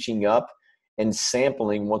cell reaching up and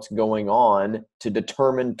sampling what's going on to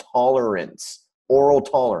determine tolerance, oral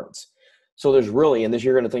tolerance. So there's really, and this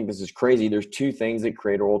you're going to think this is crazy, there's two things that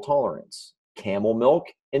create oral tolerance: camel milk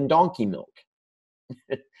and donkey milk.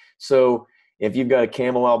 So if you've got a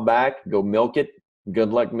camel out back, go milk it. Good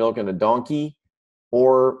luck milking a donkey.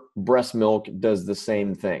 Or breast milk does the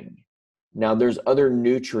same thing. Now, there's other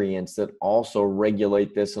nutrients that also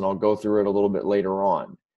regulate this, and I'll go through it a little bit later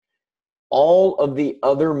on. All of the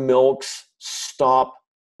other milks stop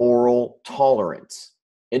oral tolerance.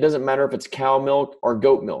 It doesn't matter if it's cow milk or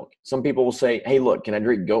goat milk. Some people will say, hey, look, can I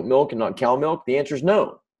drink goat milk and not cow milk? The answer is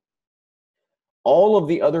no. All of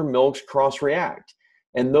the other milks cross-react.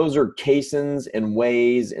 And those are caseins and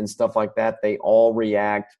wheys and stuff like that. They all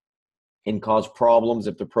react and cause problems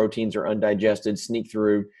if the proteins are undigested, sneak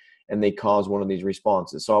through, and they cause one of these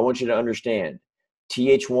responses. So I want you to understand,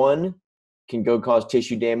 Th1 can go cause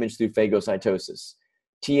tissue damage through phagocytosis.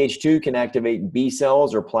 Th2 can activate B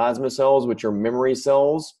cells or plasma cells, which are memory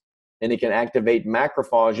cells, and it can activate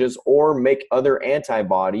macrophages or make other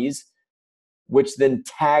antibodies, which then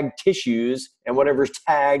tag tissues, and whatever's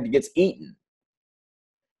tagged gets eaten.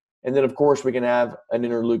 And then, of course, we can have an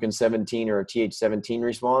interleukin 17 or a Th17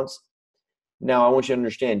 response. Now, I want you to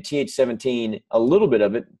understand, Th17, a little bit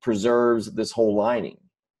of it preserves this whole lining,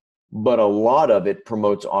 but a lot of it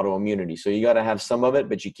promotes autoimmunity. So you got to have some of it,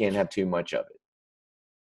 but you can't have too much of it.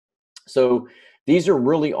 So these are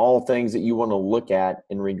really all things that you want to look at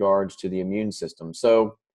in regards to the immune system.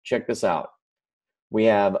 So check this out. We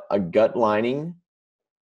have a gut lining.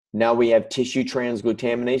 Now we have tissue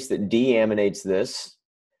transglutaminase that deaminates this.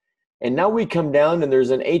 And now we come down and there's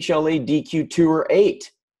an HLA-DQ2 or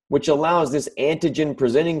 8, which allows this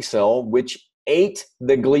antigen-presenting cell, which ate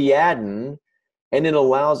the gliadin, and it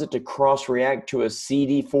allows it to cross-react to a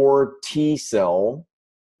CD4 T cell,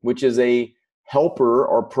 which is a helper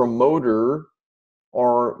or promoter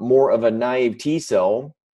or more of a naive T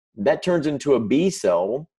cell. That turns into a B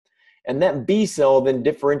cell, and that B cell then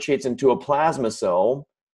differentiates into a plasma cell,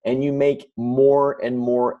 and you make more and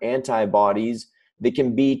more antibodies that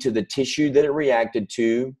can be to the tissue that it reacted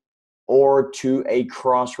to or to a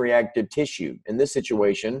cross-reactive tissue. In this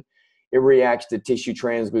situation, it reacts to tissue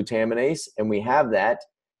transglutaminase, and we have that,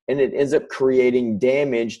 and it ends up creating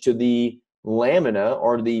damage to the lamina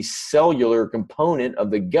or the cellular component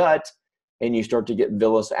of the gut, and you start to get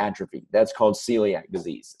villus atrophy. That's called celiac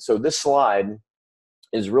disease. So this slide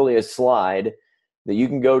is really a slide that you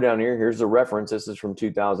can go down here. Here's the reference. This is from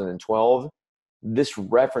 2012. This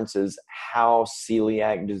references how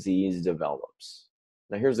celiac disease develops.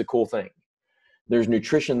 Now, here's the cool thing. There's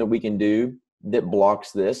nutrition that we can do that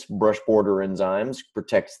blocks this. Brush border enzymes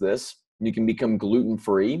protects this. You can become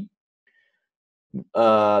gluten-free.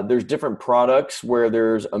 There's different products where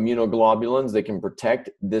there's immunoglobulins that can protect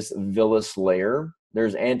this villus layer.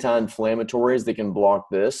 There's anti-inflammatories that can block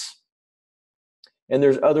this. And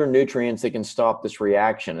there's other nutrients that can stop this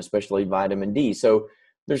reaction, especially vitamin D. So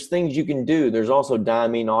there's things you can do. There's also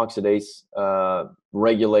diamine oxidase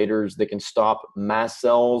regulators that can stop mast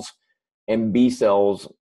cells and B cells,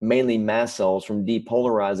 mainly mast cells, from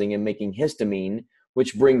depolarizing and making histamine,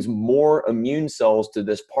 which brings more immune cells to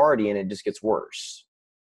this party, and it just gets worse.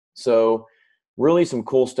 So really some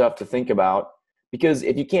cool stuff to think about, because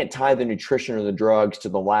if you can't tie the nutrition or the drugs to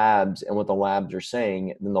the labs and what the labs are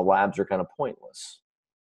saying, then the labs are kind of pointless.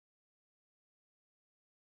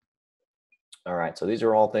 All right, so these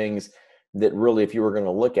are all things that really, if you were going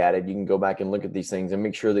to look at it, you can go back and look at these things and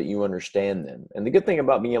make sure that you understand them. And the good thing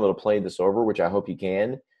about being able to play this over, which I hope you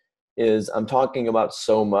can, is I'm talking about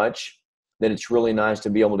so much that it's really nice to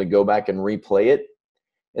be able to go back and replay it.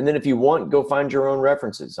 And then if you want, go find your own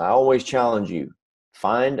references. I always challenge you,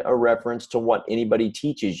 find a reference to what anybody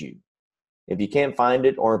teaches you. If you can't find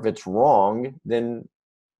it, or if it's wrong, then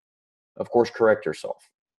of course correct yourself.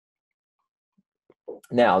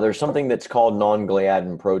 Now, there's something that's called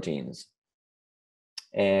non-gliadin proteins.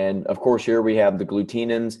 And of course, here we have the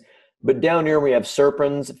gluteinins, but down here we have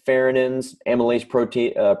serpins, farrinins, amylase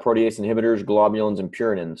protease inhibitors, globulins, and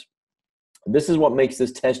purinins. This is what makes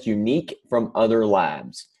this test unique from other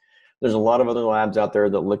labs. There's a lot of other labs out there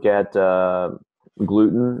that look at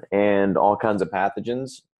gluten and all kinds of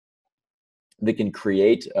pathogens that can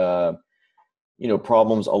create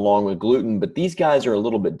problems along with gluten. But these guys are a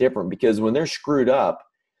little bit different, because when they're screwed up,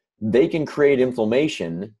 they can create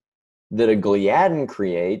inflammation that a gliadin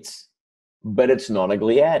creates, but it's not a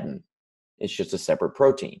gliadin. It's just a separate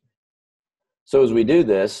protein. So as we do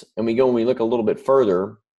this and we go and we look a little bit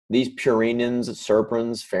further, these purinins,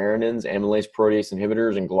 serpins, farrinins, amylase protease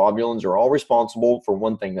inhibitors, and globulins are all responsible for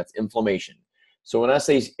one thing, that's inflammation. So when I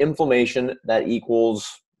say inflammation, that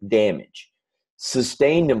equals damage.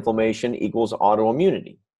 Sustained inflammation equals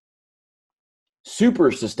autoimmunity.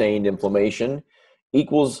 Super sustained inflammation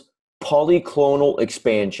equals polyclonal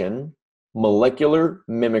expansion, molecular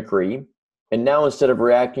mimicry, and now instead of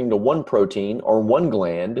reacting to one protein or one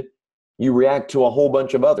gland, you react to a whole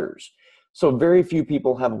bunch of others. So very few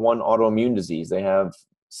people have one autoimmune disease. They have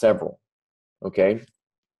several, okay?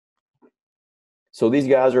 So these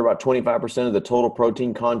guys are about 25% of the total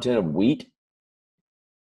protein content of wheat.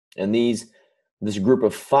 And this group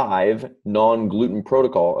of 5 non-gluten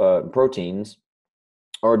proteins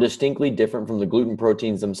are distinctly different from the gluten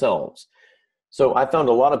proteins themselves. So I found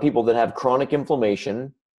a lot of people that have chronic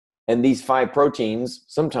inflammation, and these 5 proteins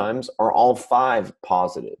sometimes are all 5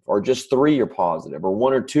 positive, or just 3 are positive, or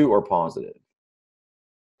 1 or 2 are positive.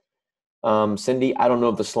 Cindy, I don't know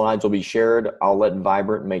if the slides will be shared. I'll let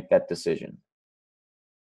Vibrant make that decision.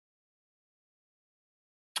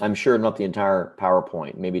 I'm sure not the entire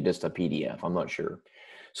PowerPoint, maybe just a PDF. I'm not sure.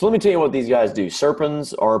 So let me tell you what these guys do.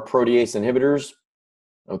 Serpins are protease inhibitors,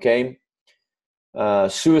 okay?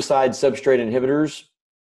 Suicide substrate inhibitors.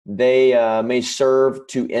 They may serve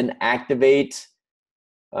to inactivate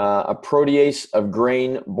a protease of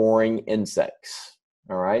grain-boring insects,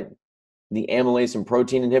 all right? The amylase and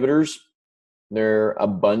protein inhibitors, they're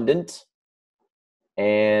abundant,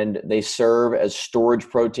 and they serve as storage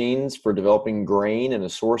proteins for developing grain and a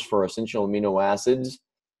source for essential amino acids,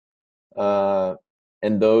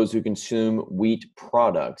 and those who consume wheat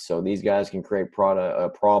products. So these guys can create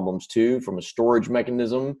problems too from a storage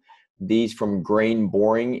mechanism. These from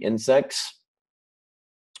grain-boring insects.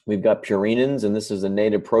 We've got purinins, and this is a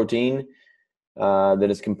native protein that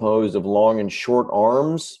is composed of long and short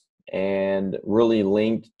arms and really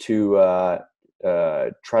linked to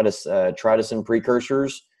trypsin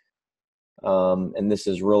precursors. And this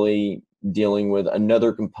is really dealing with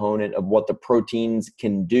another component of what the proteins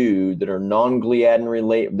can do that are non-gliadin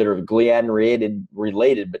related, that are gliadin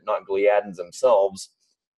related, but not gliadins themselves.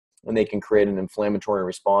 And they can create an inflammatory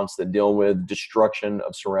response that deal with destruction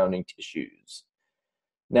of surrounding tissues.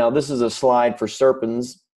 Now, this is a slide for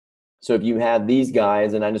serpins. So if you have these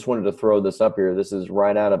guys, and I just wanted to throw this up here, this is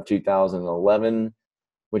right out of 2011,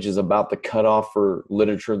 which is about the cutoff for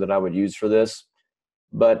literature that I would use for this.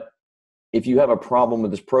 But if you have a problem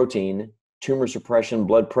with this protein, tumor suppression,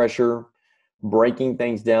 blood pressure, breaking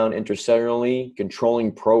things down intracellularly,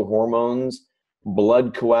 controlling prohormones,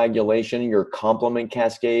 blood coagulation, your complement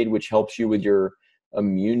cascade, which helps you with your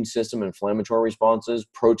immune system inflammatory responses,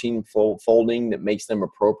 protein folding that makes them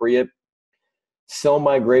appropriate, cell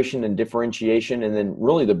migration and differentiation, and then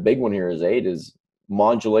really the big one here is 8 is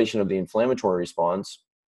modulation of the inflammatory response.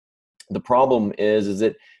 The problem is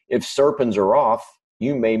that if serpins are off,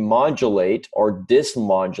 you may modulate or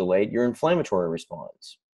dysmodulate your inflammatory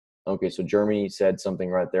response. Okay, so Jeremy said something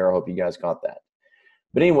right there. I hope you guys got that.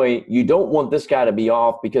 But anyway, you don't want this guy to be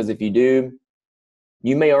off, because if you do,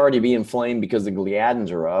 you may already be inflamed because the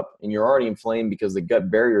gliadins are up, and you're already inflamed because the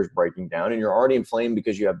gut barrier is breaking down, and you're already inflamed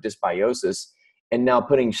because you have dysbiosis. And now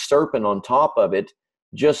putting serpin on top of it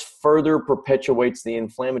just further perpetuates the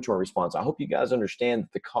inflammatory response. I hope you guys understand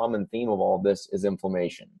that the common theme of all this is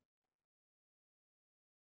inflammation.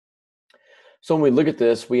 So when we look at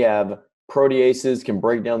this, we have proteases can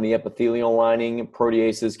break down the epithelial lining.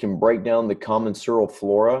 Proteases can break down the commensal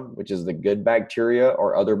flora, which is the good bacteria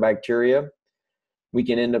or other bacteria. We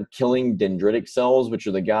can end up killing dendritic cells, which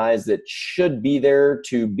are the guys that should be there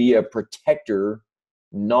to be a protector,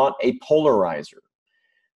 not a polarizer.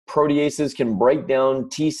 Proteases can break down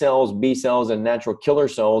T cells, B cells, and natural killer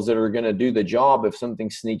cells that are going to do the job if something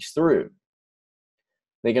sneaks through.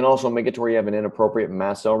 They can also make it to where you have an inappropriate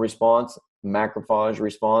mast cell response, macrophage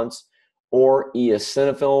response, or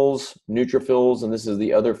eosinophils, neutrophils, and this is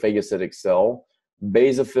the other phagocytic cell.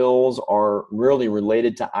 Basophils are really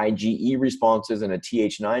related to IgE responses and a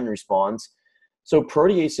Th9 response. So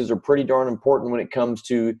proteases are pretty darn important when it comes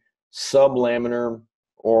to sublaminar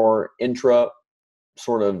or intra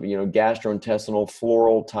sort of, gastrointestinal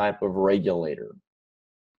floral type of regulator.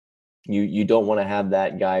 You don't want to have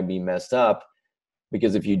that guy be messed up,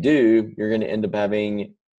 because if you do, you're going to end up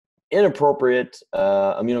having inappropriate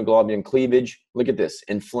immunoglobulin cleavage. Look at this,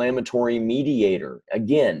 inflammatory mediator.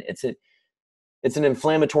 Again, it's an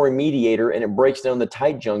inflammatory mediator, and it breaks down the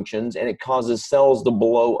tight junctions, and it causes cells to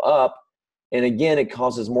blow up. And again, it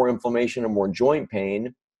causes more inflammation and more joint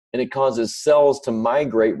pain, and it causes cells to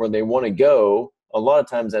migrate where they want to go, a lot of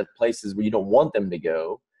times at places where you don't want them to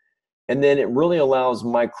go. And then it really allows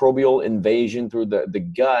microbial invasion through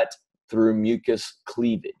the gut through mucus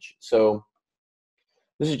cleavage. So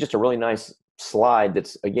this is just a really nice slide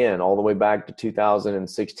that's, again, all the way back to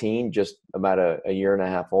 2016, just about a year and a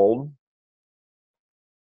half old.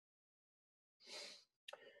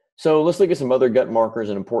 So let's look at some other gut markers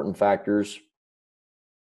and important factors.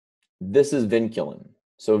 This is vinculin.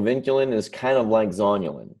 So vinculin is kind of like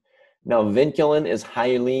zonulin. Now, vinculin is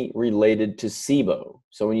highly related to SIBO.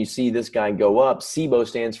 So when you see this guy go up, SIBO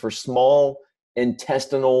stands for small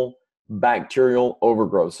intestinal bacterial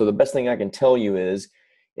overgrowth. So the best thing I can tell you is,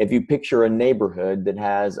 if you picture a neighborhood that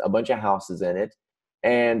has a bunch of houses in it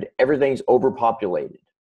and everything's overpopulated,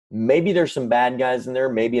 maybe there's some bad guys in there,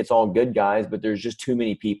 maybe it's all good guys, but there's just too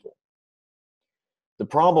many people. The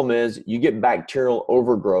problem is you get bacterial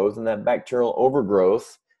overgrowth, and that bacterial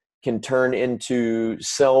overgrowth can turn into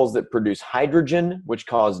cells that produce hydrogen, which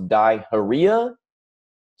cause diarrhea.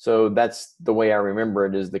 So that's the way I remember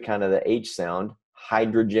it, is the kind of the H sound,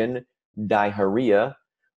 hydrogen, diarrhea,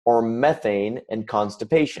 or methane and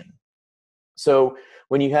constipation. So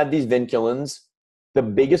when you have these vinculins, the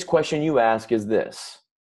biggest question you ask is this: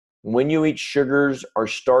 when you eat sugars or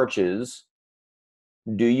starches,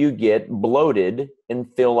 do you get bloated and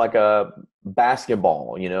feel like a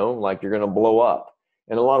basketball, like you're going to blow up?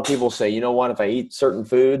 And a lot of people say, you know what, if I eat certain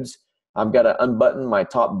foods, I've got to unbutton my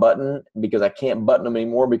top button because I can't button them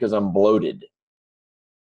anymore because I'm bloated.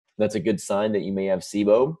 That's a good sign that you may have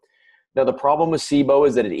SIBO. Now, the problem with SIBO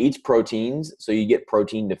is that it eats proteins, so you get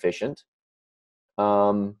protein deficient.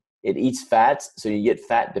 It eats fats, so you get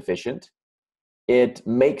fat deficient. It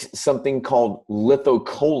makes something called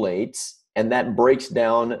lithocolates, and that breaks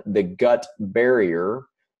down the gut barrier.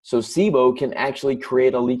 So SIBO can actually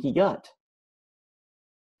create a leaky gut.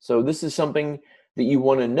 So this is something that you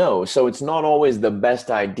want to know. So it's not always the best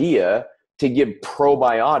idea to give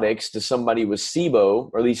probiotics to somebody with SIBO,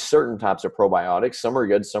 or at least certain types of probiotics. Some are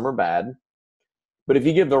good, some are bad. But if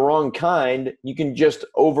you give the wrong kind, you can just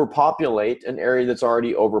overpopulate an area that's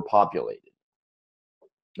already overpopulated.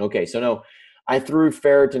 Okay, so now I threw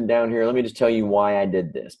ferritin down here. Let me just tell you why I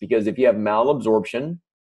did this. Because if you have malabsorption,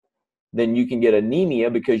 then you can get anemia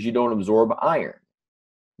because you don't absorb iron.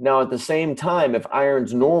 Now, at the same time, if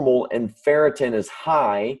iron's normal and ferritin is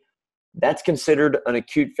high, that's considered an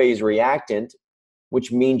acute phase reactant,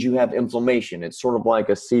 which means you have inflammation. It's sort of like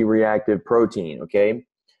a C-reactive protein, okay?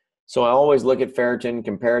 So I always look at ferritin,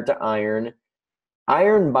 compare it to iron.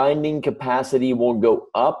 Iron binding capacity will go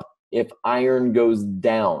up if iron goes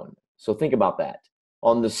down. So think about that.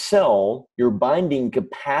 On the cell, your binding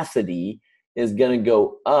capacity is going to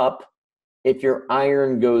go up if your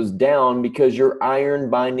iron goes down, because your iron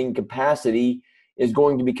binding capacity is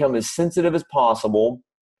going to become as sensitive as possible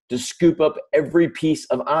to scoop up every piece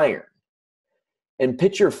of iron. And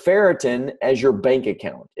picture ferritin as your bank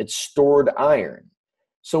account. It's stored iron.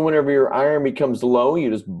 So whenever your iron becomes low, you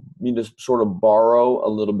just sort of borrow a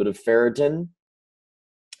little bit of ferritin,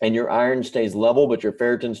 and your iron stays level, but your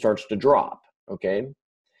ferritin starts to drop, okay?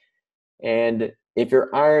 And if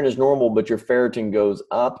your iron is normal, but your ferritin goes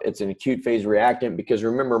up, it's an acute phase reactant, because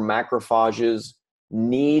remember, macrophages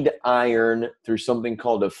need iron through something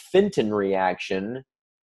called a Fenton reaction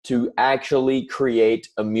to actually create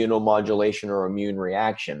immunomodulation or immune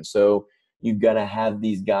reaction. So you've got to have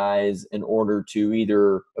these guys in order to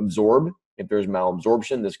either absorb. If there's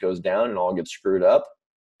malabsorption, this goes down and all gets screwed up.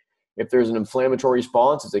 If there's an inflammatory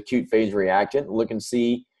response, it's acute phase reactant. Look and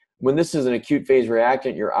see. When this is an acute phase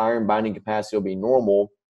reactant, your iron binding capacity will be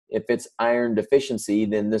normal. If it's iron deficiency,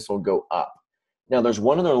 then this will go up. Now, there's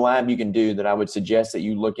one other lab you can do that I would suggest that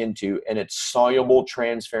you look into, and it's soluble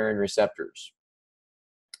transferrin receptors.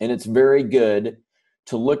 And it's very good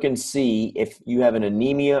to look and see if you have an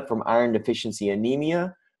anemia from iron deficiency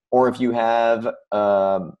anemia, or if you have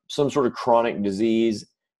some sort of chronic disease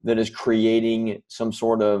that is creating some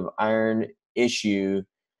sort of iron issue.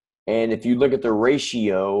 And if you look at the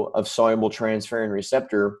ratio of soluble transferrin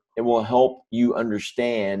receptor, it will help you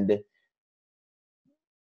understand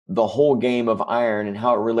the whole game of iron and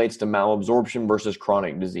how it relates to malabsorption versus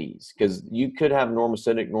chronic disease. Because you could have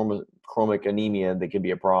normocytic normochromic anemia that could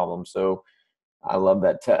be a problem. So I love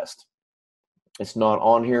that test. It's not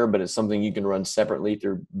on here, but it's something you can run separately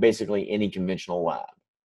through basically any conventional lab.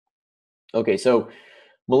 Okay, so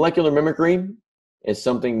molecular mimicry is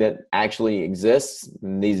something that actually exists.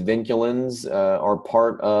 And these vinculins are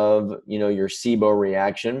part of, your SIBO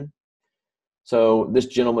reaction. So this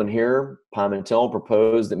gentleman here, Pimentel,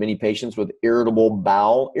 proposed that many patients with irritable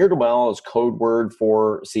bowel is code word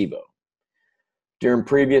for SIBO. During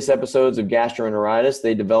previous episodes of gastroenteritis,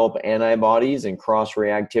 they develop antibodies and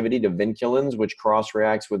cross-reactivity to vinculins, which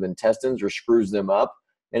cross-reacts with intestines or screws them up,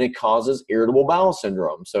 and it causes irritable bowel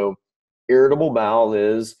syndrome. So irritable bowel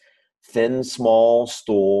is thin, small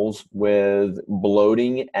stools with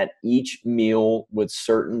bloating at each meal with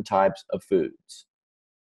certain types of foods.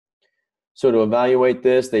 So to evaluate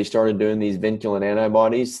this, they started doing these vinculin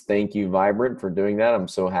antibodies. Thank you, Vibrant, for doing that. I'm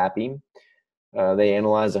so happy. They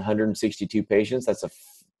analyzed 162 patients. That's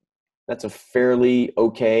a fairly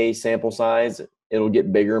okay sample size. It'll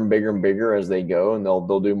get bigger and bigger and bigger as they go, and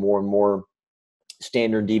they'll do more and more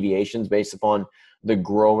standard deviations based upon the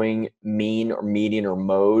growing mean or median or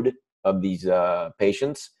mode of these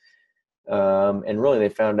patients. And really, they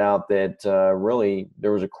found out that really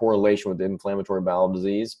there was a correlation with inflammatory bowel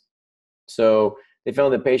disease. So they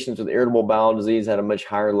found that patients with irritable bowel disease had a much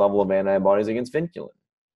higher level of antibodies against vinculin.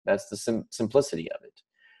 That's the simplicity of it.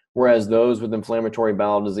 Whereas those with inflammatory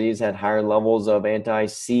bowel disease had higher levels of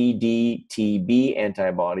anti-CDTB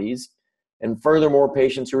antibodies. And furthermore,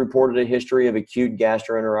 patients who reported a history of acute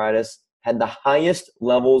gastroenteritis had the highest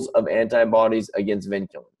levels of antibodies against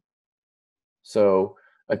vinculin. So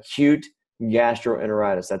acute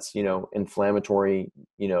gastroenteritis, that's, inflammatory,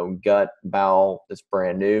 gut, bowel, that's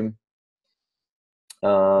brand new.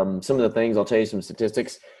 Some of the things, I'll tell you some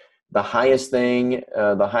statistics. The highest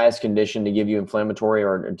condition to give you inflammatory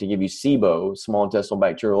or to give you SIBO, small intestinal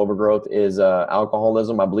bacterial overgrowth, is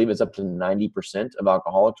alcoholism. I believe it's up to 90% of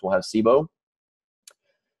alcoholics will have SIBO.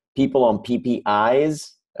 People on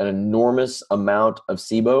PPIs, an enormous amount of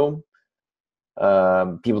SIBO.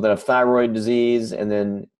 People that have thyroid disease, and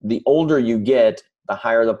then the older you get, the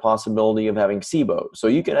higher the possibility of having SIBO. So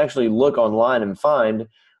you can actually look online and find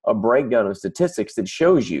a breakdown of statistics that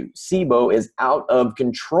shows you SIBO is out of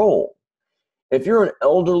control. If you're an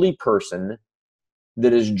elderly person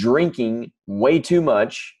that is drinking way too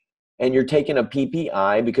much and you're taking a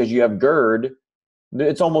PPI because you have GERD,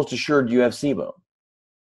 it's almost assured you have SIBO.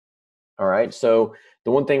 All right, so the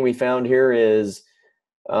one thing we found here is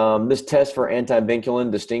this test for antivinculin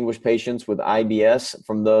distinguished patients with IBS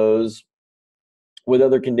from those with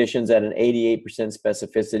other conditions at an 88%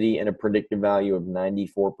 specificity and a predictive value of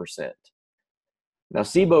 94%. Now,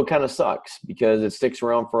 SIBO kind of sucks because it sticks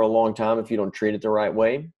around for a long time if you don't treat it the right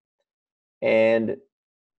way. And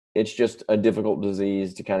it's just a difficult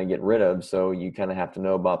disease to kind of get rid of. So you kind of have to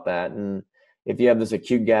know about that. And if you have this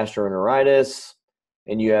acute gastroenteritis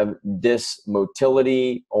and you have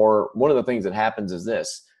dysmotility, or one of the things that happens is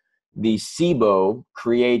this: the SIBO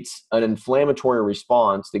creates an inflammatory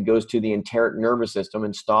response that goes to the enteric nervous system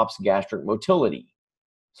and stops gastric motility.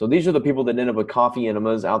 So these are the people that end up with coffee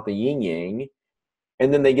enemas out the yin-yang,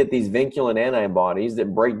 and then they get these vinculin antibodies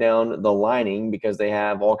that break down the lining because they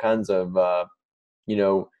have all kinds of,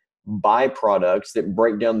 byproducts that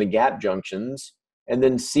break down the gap junctions. And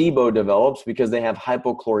then SIBO develops because they have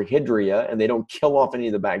hypochlorhydria and they don't kill off any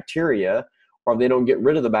of the bacteria, or they don't get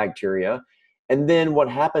rid of the bacteria. And then what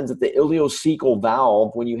happens at the ileocecal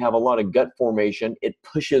valve, when you have a lot of gut formation, it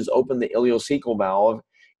pushes open the ileocecal valve,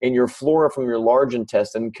 and your flora from your large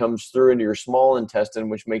intestine comes through into your small intestine,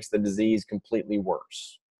 which makes the disease completely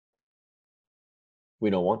worse. We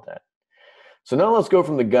don't want that. So now let's go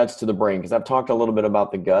from the guts to the brain, because I've talked a little bit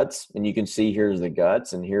about the guts, and you can see here's the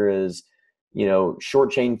guts, and here is,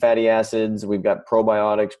 short chain fatty acids. We've got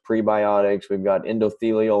probiotics, prebiotics. We've got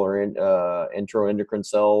endothelial or enteroendocrine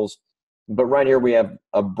cells. But right here we have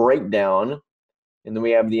a breakdown, and then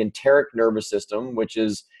we have the enteric nervous system, which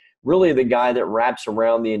is really the guy that wraps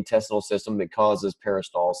around the intestinal system that causes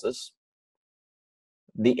peristalsis.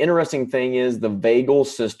 The interesting thing is the vagal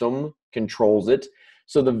system controls it.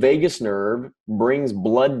 So the vagus nerve brings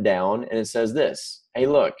blood down and it says this, hey,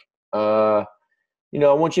 look, I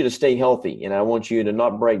want you to stay healthy and I want you to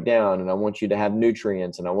not break down and I want you to have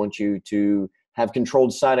nutrients and I want you to have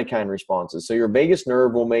controlled cytokine responses. So your vagus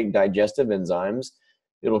nerve will make digestive enzymes.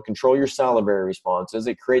 It'll control your salivary responses.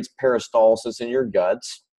 It creates peristalsis in your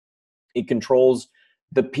guts. It controls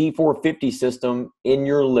the P450 system in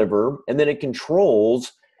your liver. And then it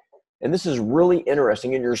controls, and this is really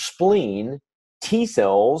interesting, in your spleen, T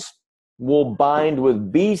cells will bind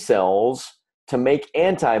with B cells to make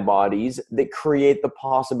antibodies that create the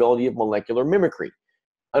possibility of molecular mimicry.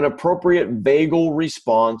 An appropriate vagal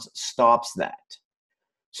response stops that.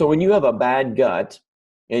 So when you have a bad gut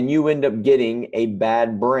and you end up getting a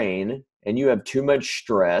bad brain and you have too much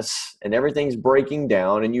stress and everything's breaking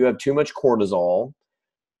down and you have too much cortisol,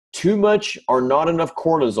 too much or not enough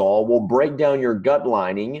cortisol will break down your gut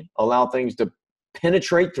lining, allow things to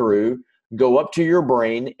penetrate through, go up to your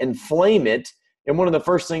brain, inflame it. And one of the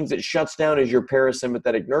first things that shuts down is your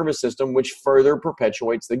parasympathetic nervous system, which further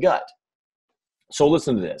perpetuates the gut. So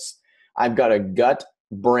listen to this. I've got a gut,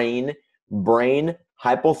 brain,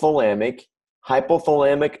 hypothalamic,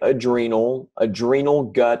 adrenal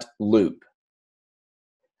gut loop.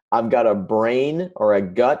 I've got a brain or a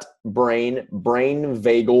gut, brain,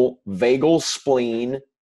 vagal,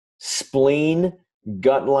 spleen,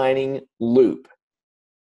 gut lining loop.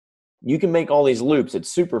 You can make all these loops.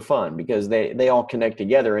 It's super fun because they all connect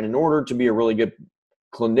together. And in order to be a really good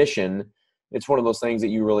clinician, it's one of those things that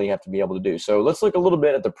you really have to be able to do. So let's look a little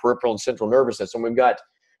bit at the peripheral and central nervous system. We've got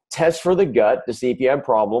tests for the gut to see if you have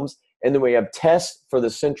problems. And then we have tests for the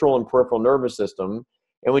central and peripheral nervous system.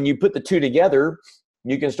 And when you put the two together,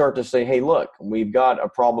 you can start to say, hey, look, we've got a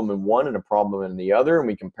problem in one and a problem in the other. And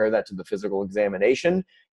we compare that to the physical examination.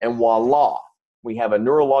 And voila, we have a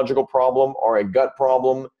neurological problem or a gut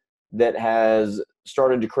problem that has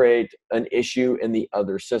started to create an issue in the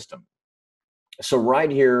other system. So right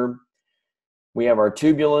here, we have our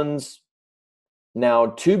tubulins. Now,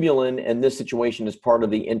 tubulin in this situation is part of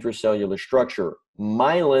the intracellular structure.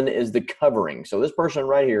 Myelin is the covering. So this person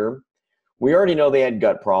right here, we already know they had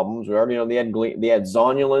gut problems. We already know they had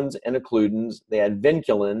zonulins and occludins. They had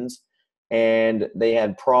vinculins, and they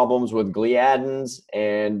had problems with gliadins,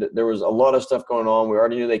 and there was a lot of stuff going on. We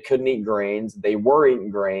already knew they couldn't eat grains. They were eating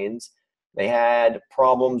grains. They had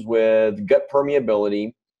problems with gut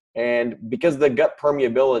permeability, and because of the gut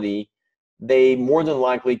permeability, they more than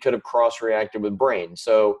likely could have cross-reacted with brain.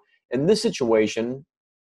 So in this situation,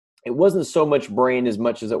 it wasn't so much brain as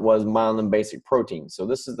much as it was myelin basic protein. So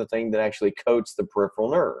this is the thing that actually coats the peripheral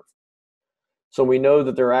nerve. So we know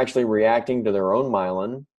that they're actually reacting to their own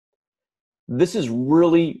myelin. This is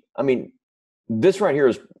really, this right here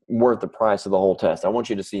is worth the price of the whole test. I want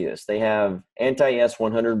you to see this. They have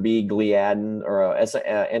anti-S100B gliadin or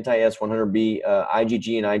anti-S100B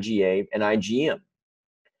IgG and IgA and IgM.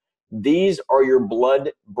 These are your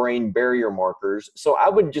blood-brain barrier markers. So I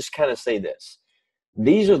would just kind of say this.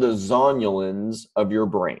 These are the zonulins of your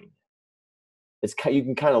brain. You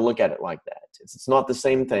can kind of look at it like that. It's not the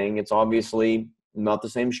same thing. It's obviously not the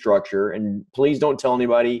same structure. And please don't tell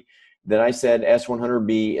anybody that I said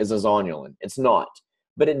S100B is a zonulin. It's not.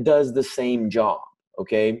 But it does the same job,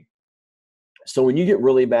 okay? So when you get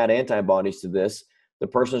really bad antibodies to this, the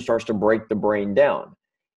person starts to break the brain down.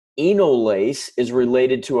 Enolase is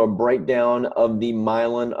related to a breakdown of the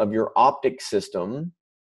myelin of your optic system.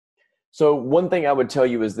 So one thing I would tell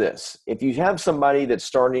you is this. If you have somebody that's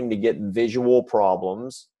starting to get visual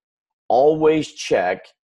problems, always check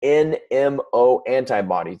NMO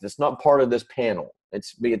antibodies. It's not part of this panel.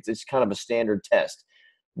 It's kind of a standard test.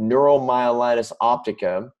 Neuromyelitis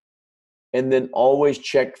optica. And then always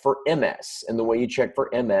check for MS. And the way you check for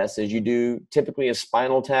MS is you do typically a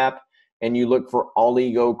spinal tap and you look for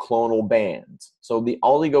oligoclonal bands. So the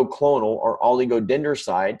oligoclonal or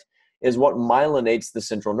oligodendrocyte is what myelinates the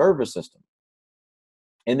central nervous system.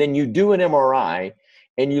 And then you do an MRI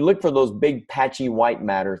and you look for those big patchy white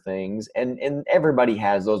matter things, and everybody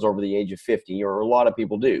has those over the age of 50, or a lot of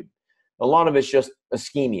people do. A lot of it's just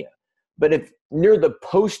ischemia. But if near the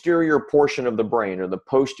posterior portion of the brain or the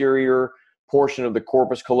posterior portion of the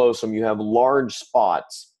corpus callosum, you have large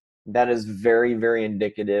spots, that is very, very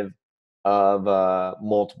indicative of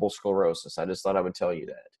multiple sclerosis. I just thought I would tell you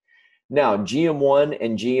that. Now, GM1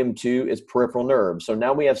 and GM2 is peripheral nerves. So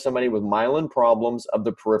now we have somebody with myelin problems of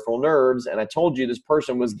the peripheral nerves, and I told you this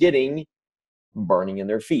person was getting burning in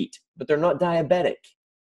their feet, but they're not diabetic.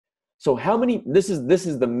 So how many, this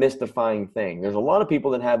is the mystifying thing. There's a lot of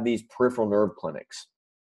people that have these peripheral nerve clinics,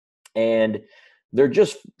 and they're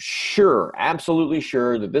just sure, absolutely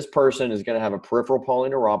sure that this person is going to have a peripheral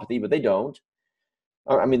polyneuropathy, but they don't.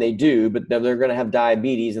 Or, I mean, they do, but they're going to have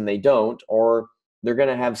diabetes and they don't, or they're going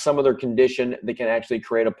to have some other condition that can actually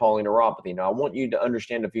create a polyneuropathy. Now, I want you to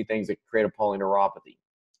understand a few things that create a polyneuropathy.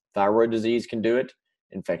 Thyroid disease can do it.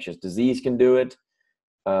 Infectious disease can do it.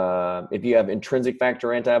 If you have intrinsic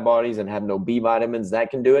factor antibodies and have no B vitamins,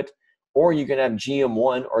 that can do it. Or you can have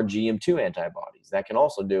GM1 or GM2 antibodies. That can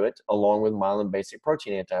also do it, along with myelin basic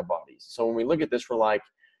protein antibodies. So when we look at this, we're like,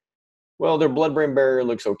 well, their blood-brain barrier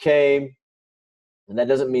looks okay. And that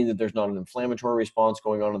doesn't mean that there's not an inflammatory response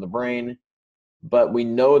going on in the brain. But we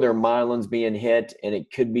know their myelin's being hit, and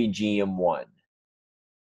it could be GM1.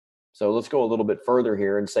 So let's go a little bit further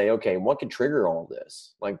here and say, okay, what could trigger all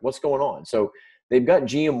this? Like, what's going on? So they've got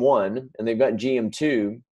GM1 and they've got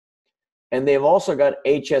GM2, and they've also got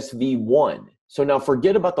HSV1. So now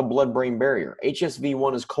forget about the blood-brain barrier.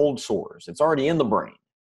 HSV1 is cold sores. It's already in the brain.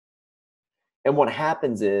 And what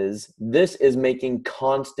happens is this is making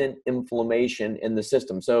constant inflammation in the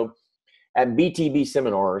system. So at BTB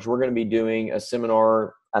seminars, we're going to be doing a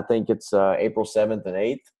seminar, I think it's April 7th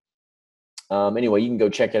and 8th. Anyway, you can go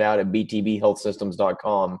check it out at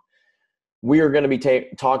btbhealthsystems.com. We are going to be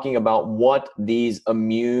talking about what these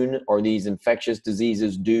immune or these infectious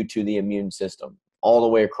diseases do to the immune system, all the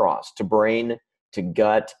way across, to brain, to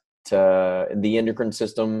gut, to the endocrine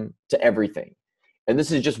system, to everything. And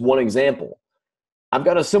this is just one example. I've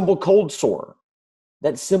got a simple cold sore.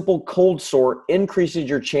 That simple cold sore increases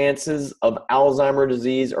your chances of Alzheimer's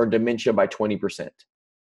disease or dementia by 20%.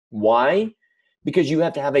 Why? Because you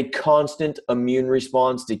have to have a constant immune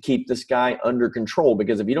response to keep this guy under control.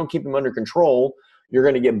 Because if you don't keep him under control, you're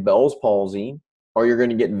going to get Bell's palsy, or you're going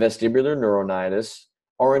to get vestibular neuronitis,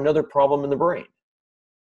 or another problem in the brain.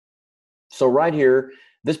 So right here,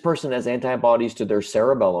 this person has antibodies to their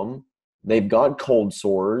cerebellum. They've got cold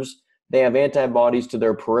sores. They have antibodies to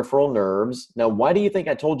their peripheral nerves. Now, why do you think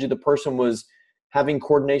I told you the person was having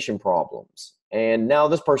coordination problems? And now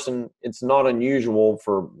this person, it's not unusual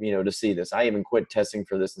for, to see this. I even quit testing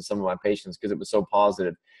for this in some of my patients because it was so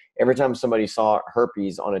positive. Every time somebody saw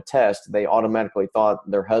herpes on a test, they automatically thought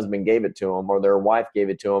their husband gave it to them or their wife gave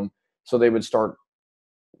it to them. So they would start,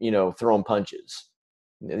 throwing punches.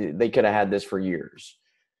 They could have had this for years.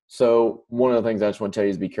 So one of the things I just want to tell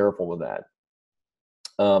you is be careful with that.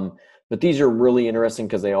 But these are really interesting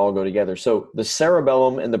because they all go together. So the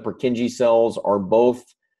cerebellum and the Purkinje cells are both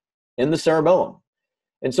in the cerebellum.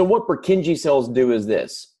 And so what Purkinje cells do is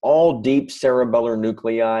this. All deep cerebellar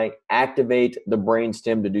nuclei activate the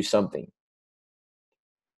brainstem to do something.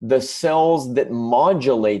 The cells that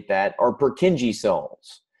modulate that are Purkinje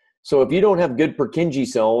cells. So if you don't have good Purkinje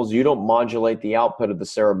cells, you don't modulate the output of the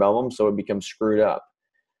cerebellum, so it becomes screwed up.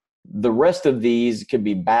 The rest of these could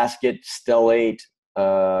be basket, stellate,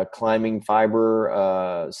 climbing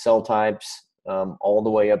fiber cell types, all the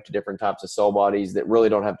way up to different types of cell bodies that really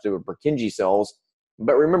don't have to do with Purkinje cells.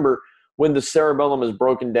 But remember, when the cerebellum is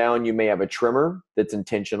broken down, you may have a tremor that's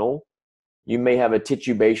intentional. You may have a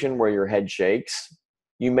titubation where your head shakes.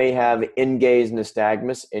 You may have in-gaze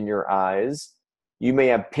nystagmus in your eyes. You may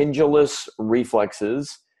have pendulous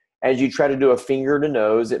reflexes. As you try to do a finger to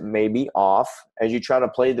nose, it may be off. As you try to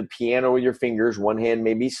play the piano with your fingers, one hand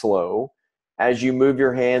may be slow. As you move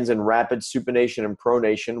your hands in rapid supination and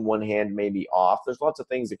pronation, one hand may be off. There's lots of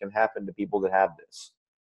things that can happen to people that have this.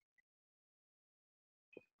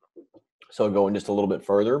 So going just a little bit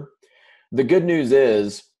further. The good news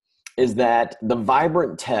is that the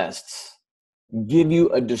Vibrant tests give you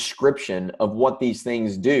a description of what these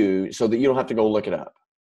things do so that you don't have to go look it up,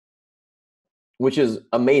 which is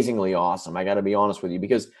amazingly awesome. I got to be honest with you,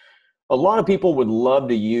 because a lot of people would love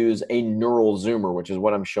to use a neural zoomer, which is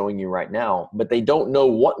what I'm showing you right now, but they don't know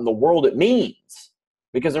what in the world it means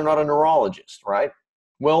because they're not a neurologist, right?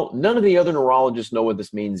 Well, none of the other neurologists know what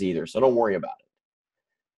this means either, so don't worry about it.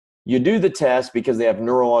 You do the test because they have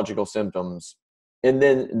neurological symptoms, and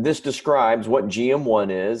then this describes what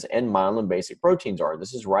GM1 is and myelin basic proteins are.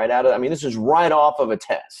 This is this is right off of a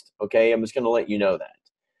test, okay? I'm just going to let you know that.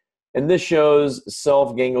 And this shows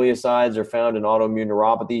self-gangliosides are found in autoimmune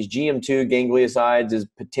neuropathies. GM2 gangliosides is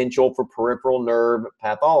potential for peripheral nerve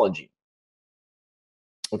pathology.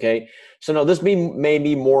 Okay, so now this may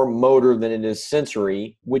be more motor than it is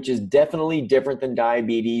sensory, which is definitely different than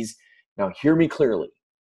diabetes. Now hear me clearly,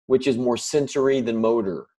 which is more sensory than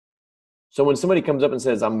motor. So when somebody comes up and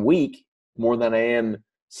says, I'm weak more than I am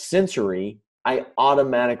sensory, I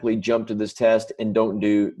automatically jump to this test and don't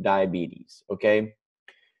do diabetes, okay?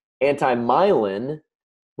 Anti-myelin,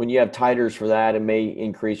 when you have titers for that, it may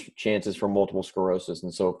increase chances for multiple sclerosis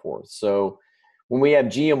and so forth. So when we have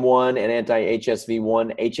GM1 and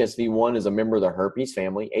anti-HSV1, HSV1 is a member of the herpes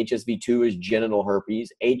family. HSV2 is genital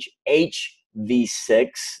herpes. V6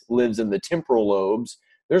 lives in the temporal lobes.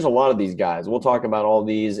 There's a lot of these guys. We'll talk about all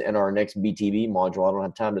these in our next BTB module. I don't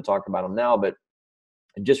have time to talk about them now, but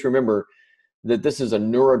just remember that this is a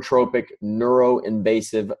neurotropic,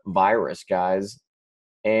 neuroinvasive virus, guys,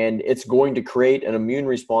 and it's going to create an immune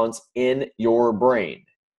response in your brain.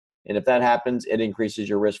 And if that happens, it increases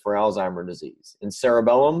your risk for Alzheimer's disease. In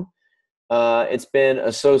cerebellum, it's been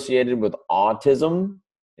associated with autism.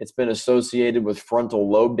 It's been associated with frontal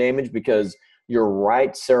lobe damage because your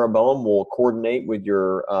right cerebellum will coordinate with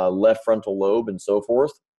your left frontal lobe and so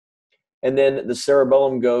forth. And then the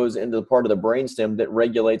cerebellum goes into the part of the brainstem that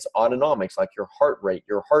regulates autonomics, like your heart rate,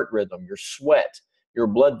 your heart rhythm, your sweat, your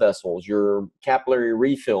blood vessels, your capillary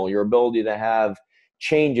refill, your ability to have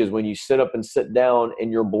changes when you sit up and sit down,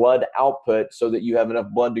 and your blood output so that you have enough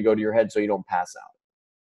blood to go to your head so you don't pass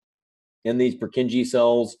out. And these Purkinje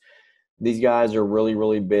cells, these guys are really,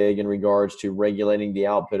 really big in regards to regulating the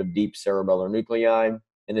output of deep cerebellar nuclei.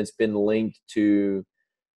 And it's been linked to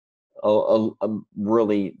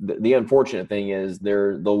really, the unfortunate thing is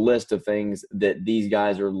the list of things that these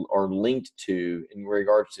guys are linked to in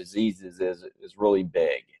regards to diseases is really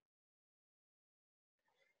big.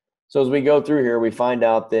 So as we go through here, we find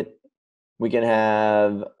out that we can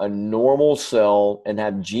have a normal cell and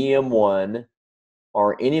have GM1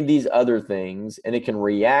 or any of these other things, and it can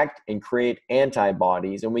react and create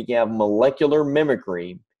antibodies, and we can have molecular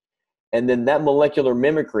mimicry. And then that molecular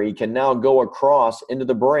mimicry can now go across into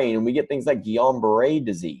the brain, and we get things like Guillain-Barré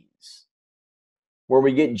disease, where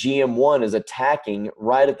we get GM1 is attacking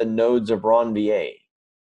right at the nodes of Ranvier,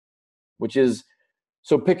 which is,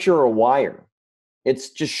 so picture a wire.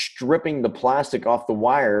 It's just stripping the plastic off the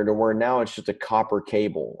wire to where now it's just a copper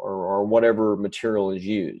cable or whatever material is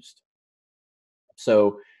used.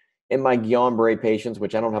 So in my Guillain-Barré patients,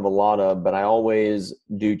 which I don't have a lot of, but I always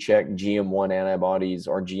do check GM1 antibodies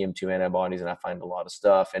or GM2 antibodies, and I find a lot of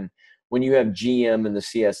stuff. And when you have GM in the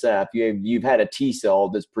CSF, you've had a T cell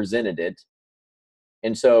that's presented it.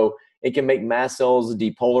 And so it can make mast cells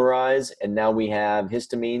depolarize, and now we have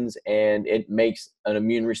histamines, and it makes an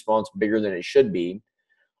immune response bigger than it should be.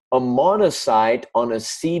 A monocyte on a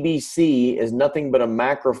CBC is nothing but a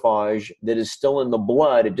macrophage that is still in the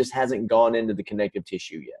blood. It just hasn't gone into the connective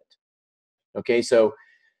tissue yet. Okay, so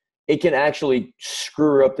it can actually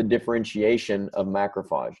screw up the differentiation of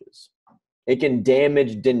macrophages. It can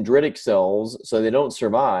damage dendritic cells so they don't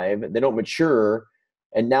survive, they don't mature,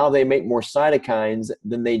 and now they make more cytokines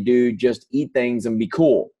than they do just eat things and be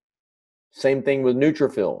cool. Same thing with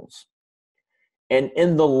neutrophils. And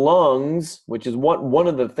in the lungs, which is one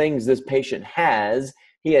of the things this patient has,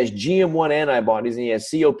 he has GM1 antibodies and he has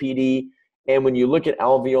COPD. And when you look at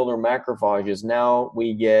alveolar macrophages, now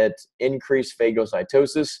we get increased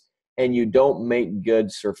phagocytosis, and you don't make good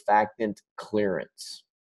surfactant clearance.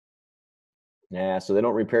 Yeah, so they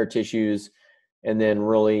don't repair tissues, and then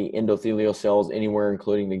really endothelial cells anywhere,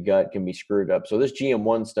 including the gut, can be screwed up. So this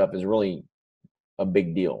GM1 stuff is really a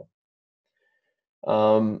big deal.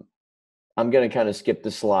 I'm going to kind of skip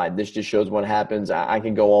this slide. This just shows what happens. I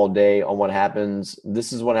can go all day on what happens.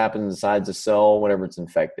 This is what happens inside the cell whenever it's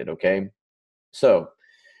infected, okay? So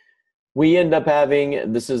we end up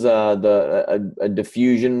having, this is a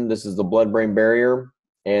diffusion. This is the blood-brain barrier,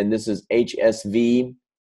 and this is HSV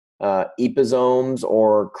episomes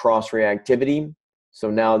or cross-reactivity. So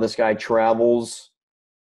now this guy travels,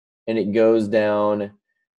 and it goes down.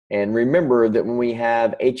 And remember that when we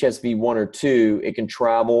have HSV 1 or 2, it can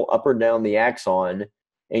travel up or down the axon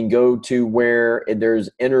and go to where there's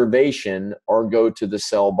innervation or go to the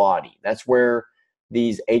cell body. That's where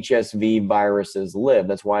these HSV viruses live.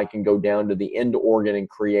 That's why it can go down to the end organ and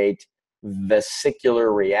create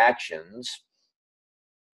vesicular reactions.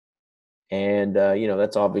 And,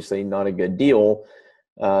 that's obviously not a good deal.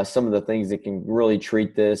 Some of the things that can really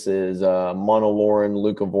treat this is monolaurin,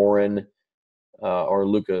 leucovorin, or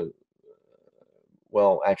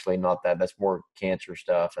well, actually not that. That's more cancer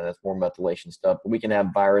stuff, and that's more methylation stuff. But we can have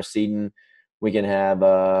virucidin. We can have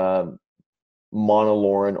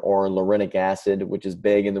monolaurin or laurenic acid, which is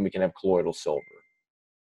big, and then we can have colloidal silver.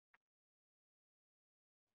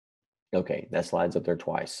 Okay, that slide's up there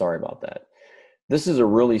twice. Sorry about that. This is a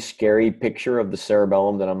really scary picture of the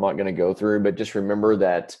cerebellum that I'm not going to go through, but just remember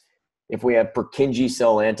that if we have Purkinje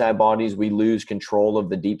cell antibodies, we lose control of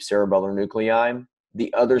the deep cerebellar nuclei.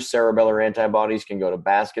 The other cerebellar antibodies can go to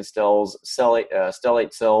basket cells,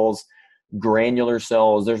 stellate cells, granular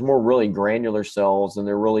cells. There's more really granular cells than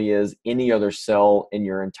there really is any other cell in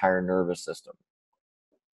your entire nervous system.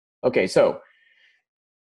 Okay, so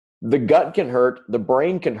the gut can hurt, the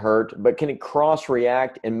brain can hurt, but can it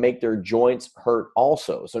cross-react and make their joints hurt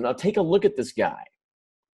also? So now take a look at this guy.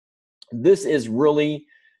 This is really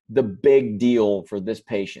the big deal for this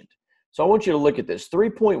patient. So I want you to look at this.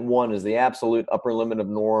 3.1 is the absolute upper limit of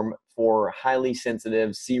norm for highly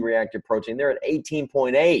sensitive C-reactive protein. They're at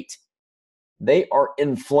 18.8. They are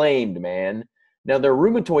inflamed, man. Now, their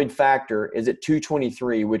rheumatoid factor is at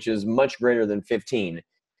 223, which is much greater than 15.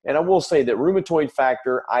 And I will say that rheumatoid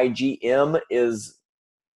factor, IgM, is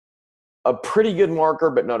a pretty good marker,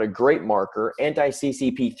 but not a great marker.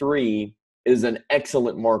 Anti-CCP3 is an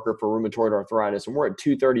excellent marker for rheumatoid arthritis, and we're at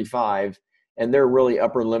 235, and their really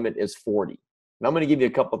upper limit is 40. And I'm going to give you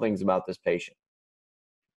a couple things about this patient.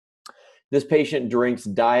 This patient drinks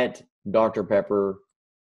Diet Dr. Pepper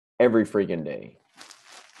every freaking day,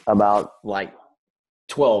 about like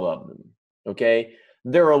 12 of them, okay?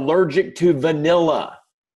 They're allergic to vanilla,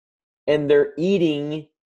 and they're eating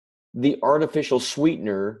the artificial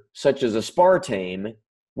sweetener, such as aspartame,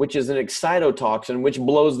 which is an excitotoxin, which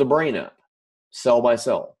blows the brain up, cell by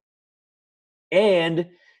cell. And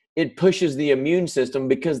it pushes the immune system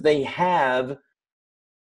because they have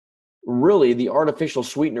really the artificial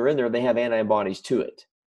sweetener in there. They have antibodies to it.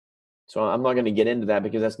 So I'm not going to get into that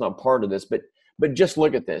because that's not part of this, but just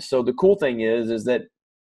look at this. So the cool thing is that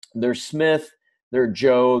there's Smith, there's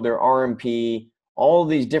Joe, there's RMP, all of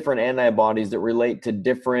these different antibodies that relate to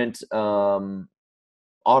different autoimmune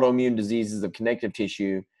diseases of connective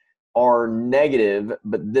tissue are negative,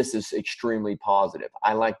 but this is extremely positive.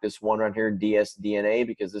 I like this one right here, dsDNA,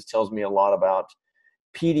 because this tells me a lot about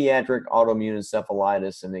pediatric autoimmune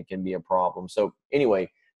encephalitis, and it can be a problem. So anyway,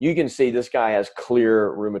 you can see this guy has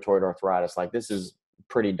clear rheumatoid arthritis. Like, this is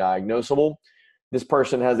pretty diagnosable. This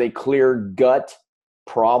person has a clear gut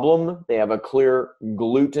problem. They have a clear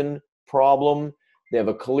gluten problem. They have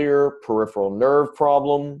a clear peripheral nerve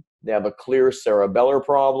problem. They have a clear cerebellar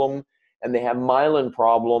problem, and they have myelin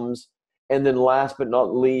problems. And then last but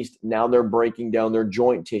not least, now they're breaking down their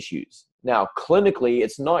joint tissues. Now, clinically,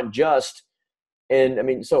 it's not just, and I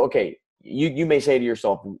mean, so, okay, you may say to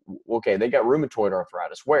yourself, okay, they got rheumatoid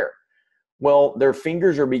arthritis. Where? Well, their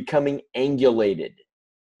fingers are becoming angulated.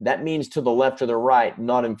 That means to the left or the right,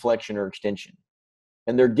 not inflection or extension.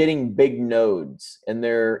 And they're getting big nodes in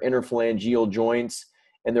their interphalangeal joints,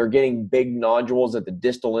 and they're getting big nodules at the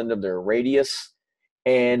distal end of their radius.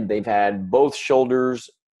 And they've had both shoulders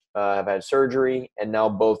have had surgery, and now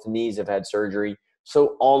both knees have had surgery.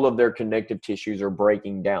 So all of their connective tissues are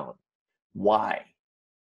breaking down. Why?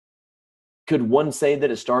 Could one say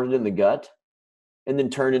that it started in the gut and then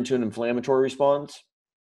turned into an inflammatory response,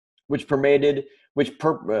 which perpetrated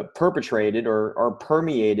or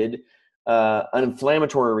permeated an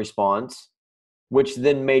inflammatory response, which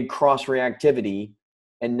then made cross-reactivity,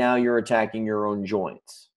 and now you're attacking your own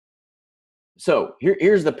joints? So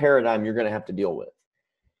here's the paradigm you're going to have to deal with.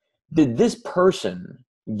 Did this person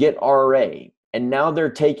get RA, and now they're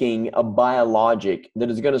taking a biologic that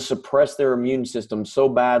is going to suppress their immune system so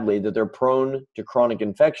badly that they're prone to chronic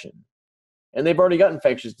infection? And they've already got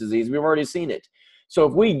infectious disease. We've already seen it. So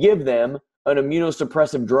if we give them an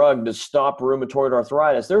immunosuppressive drug to stop rheumatoid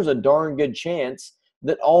arthritis, there's a darn good chance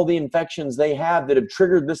that all the infections they have that have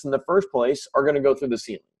triggered this in the first place are going to go through the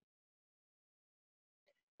ceiling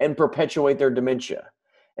and perpetuate their dementia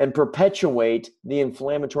and perpetuate the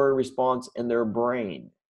inflammatory response in their brain.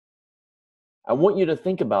 I want you to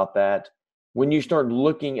think about that when you start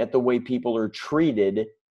looking at the way people are treated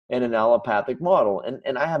in an allopathic model.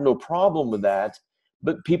 And I have no problem with that,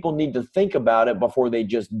 but people need to think about it before they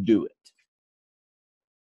just do it.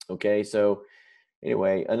 Okay, so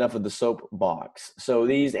anyway, enough of the soapbox. So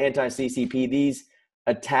these anti-CCP, these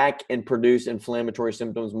attack and produce inflammatory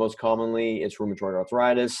symptoms. Most commonly, it's rheumatoid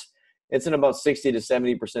arthritis. It's in about 60 to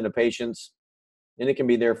 70% of patients, and it can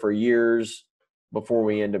be there for years before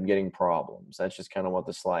we end up getting problems. That's just kind of what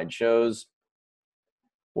the slide shows.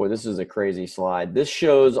 Boy, this is a crazy slide. This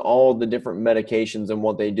shows all the different medications and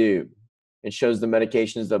what they do. It shows the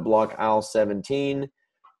medications that block IL-17,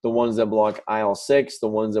 the ones that block IL-6, the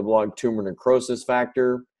ones that block tumor necrosis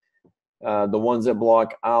factor, the ones that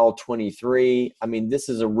block IL-23. I mean, this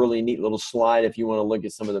is a really neat little slide. If you want to look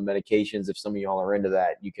at some of the medications, if some of y'all are into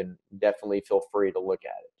that, you can definitely feel free to look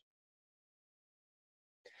at it.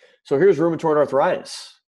 So here's rheumatoid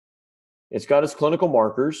arthritis. It's got its clinical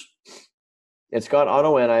markers. It's got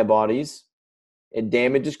autoantibodies. It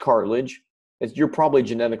damages cartilage. You're probably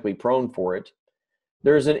genetically prone for it.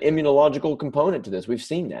 There's an immunological component to this. We've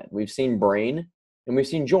seen that. We've seen brain, and we've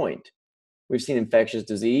seen joint. We've seen infectious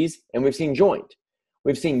disease, and we've seen joint.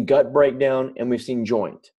 We've seen gut breakdown, and we've seen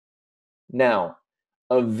joint. Now,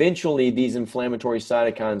 eventually, these inflammatory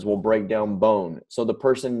cytokines will break down bone. So the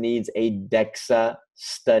person needs a DEXA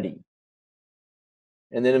study.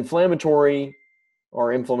 And then inflammatory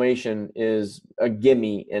or inflammation is a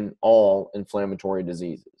gimme in all inflammatory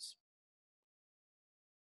diseases.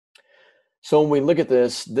 So when we look at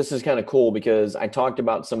this, this is kind of cool because I talked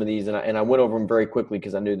about some of these and I went over them very quickly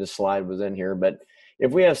because I knew this slide was in here. But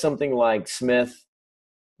if we have something like Smith,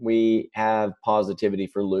 we have positivity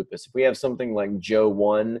for lupus. If we have something like Joe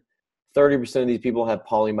 1, 30% of these people have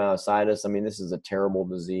polymyositis. I mean, this is a terrible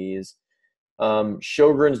disease.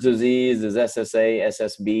 Sjogren's disease is SSA,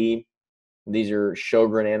 SSB. These are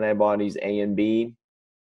Sjogren antibodies A and B.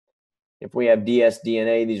 If we have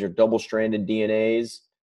dsDNA, these are double-stranded DNAs.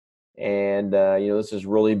 And, this is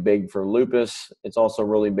really big for lupus. It's also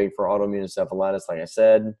really big for autoimmune encephalitis, like I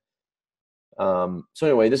said. So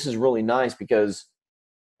anyway, this is really nice because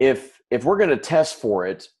if we're going to test for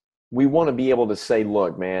it, we want to be able to say,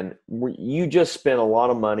 look, man, you just spent a lot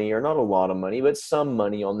of money, or not a lot of money, but some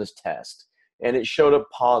money on this test, and it showed up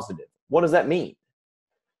positive. What does that mean?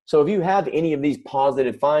 So if you have any of these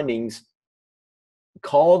positive findings,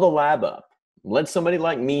 call the lab up. Let somebody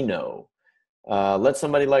like me know. Let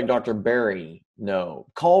somebody like Dr. Barry know.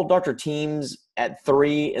 Call Dr. Teams at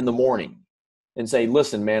 3 in the morning and say,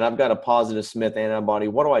 listen, man, I've got a positive Smith antibody.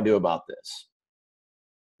 What do I do about this?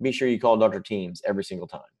 Be sure you call Dr. Teams every single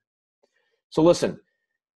time. So listen,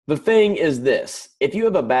 the thing is this. If you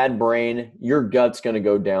have a bad brain, your gut's going to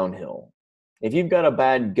go downhill. If you've got a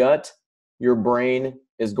bad gut, your brain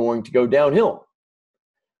is going to go downhill.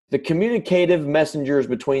 The communicative messengers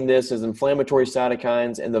between this is inflammatory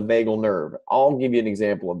cytokines and the vagal nerve. I'll give you an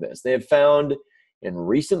example of this. They have found in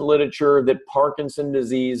recent literature that Parkinson's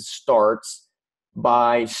disease starts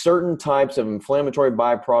by certain types of inflammatory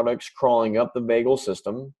byproducts crawling up the vagal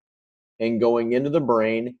system and going into the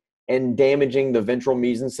brain and damaging the ventral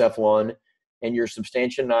mesencephalon, and your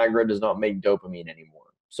substantia nigra does not make dopamine anymore.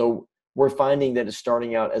 So we're finding that it's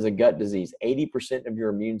starting out as a gut disease. 80% of your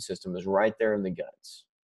immune system is right there in the guts.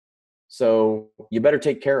 So you better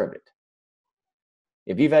take care of it.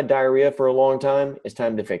 If you've had diarrhea for a long time, it's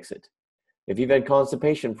time to fix it. If you've had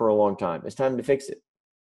constipation for a long time, it's time to fix it.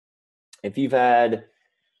 If you've had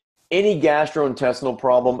any gastrointestinal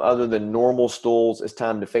problem other than normal stools, it's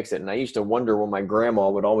time to fix it. And I used to wonder when my grandma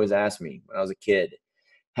would always ask me when I was a kid,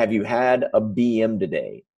 have you had a BM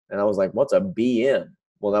today? And I was like, what's a BM?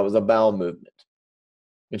 Well, that was a bowel movement.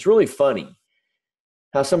 It's really funny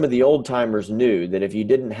how some of the old timers knew that if you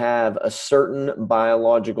didn't have a certain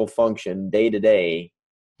biological function day to day,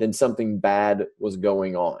 then something bad was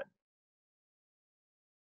going on.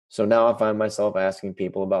 So now I find myself asking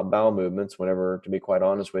people about bowel movements whenever, to be quite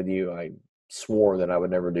honest with you, I swore that I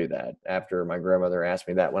would never do that after my grandmother asked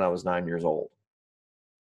me that when I was 9 years old.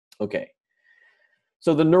 Okay.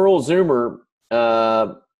 So the neural zoomer,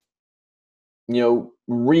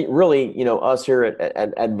 really, us here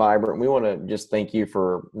at Vibrant, we want to just thank you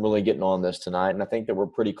for really getting on this tonight. And I think that we're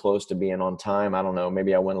pretty close to being on time. I don't know,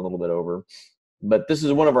 maybe I went a little bit over, but this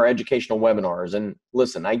is one of our educational webinars. And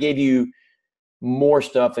listen, I gave you more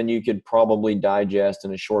stuff than you could probably digest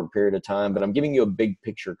in a short period of time, but I'm giving you a big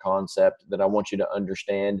picture concept that I want you to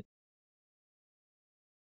understand.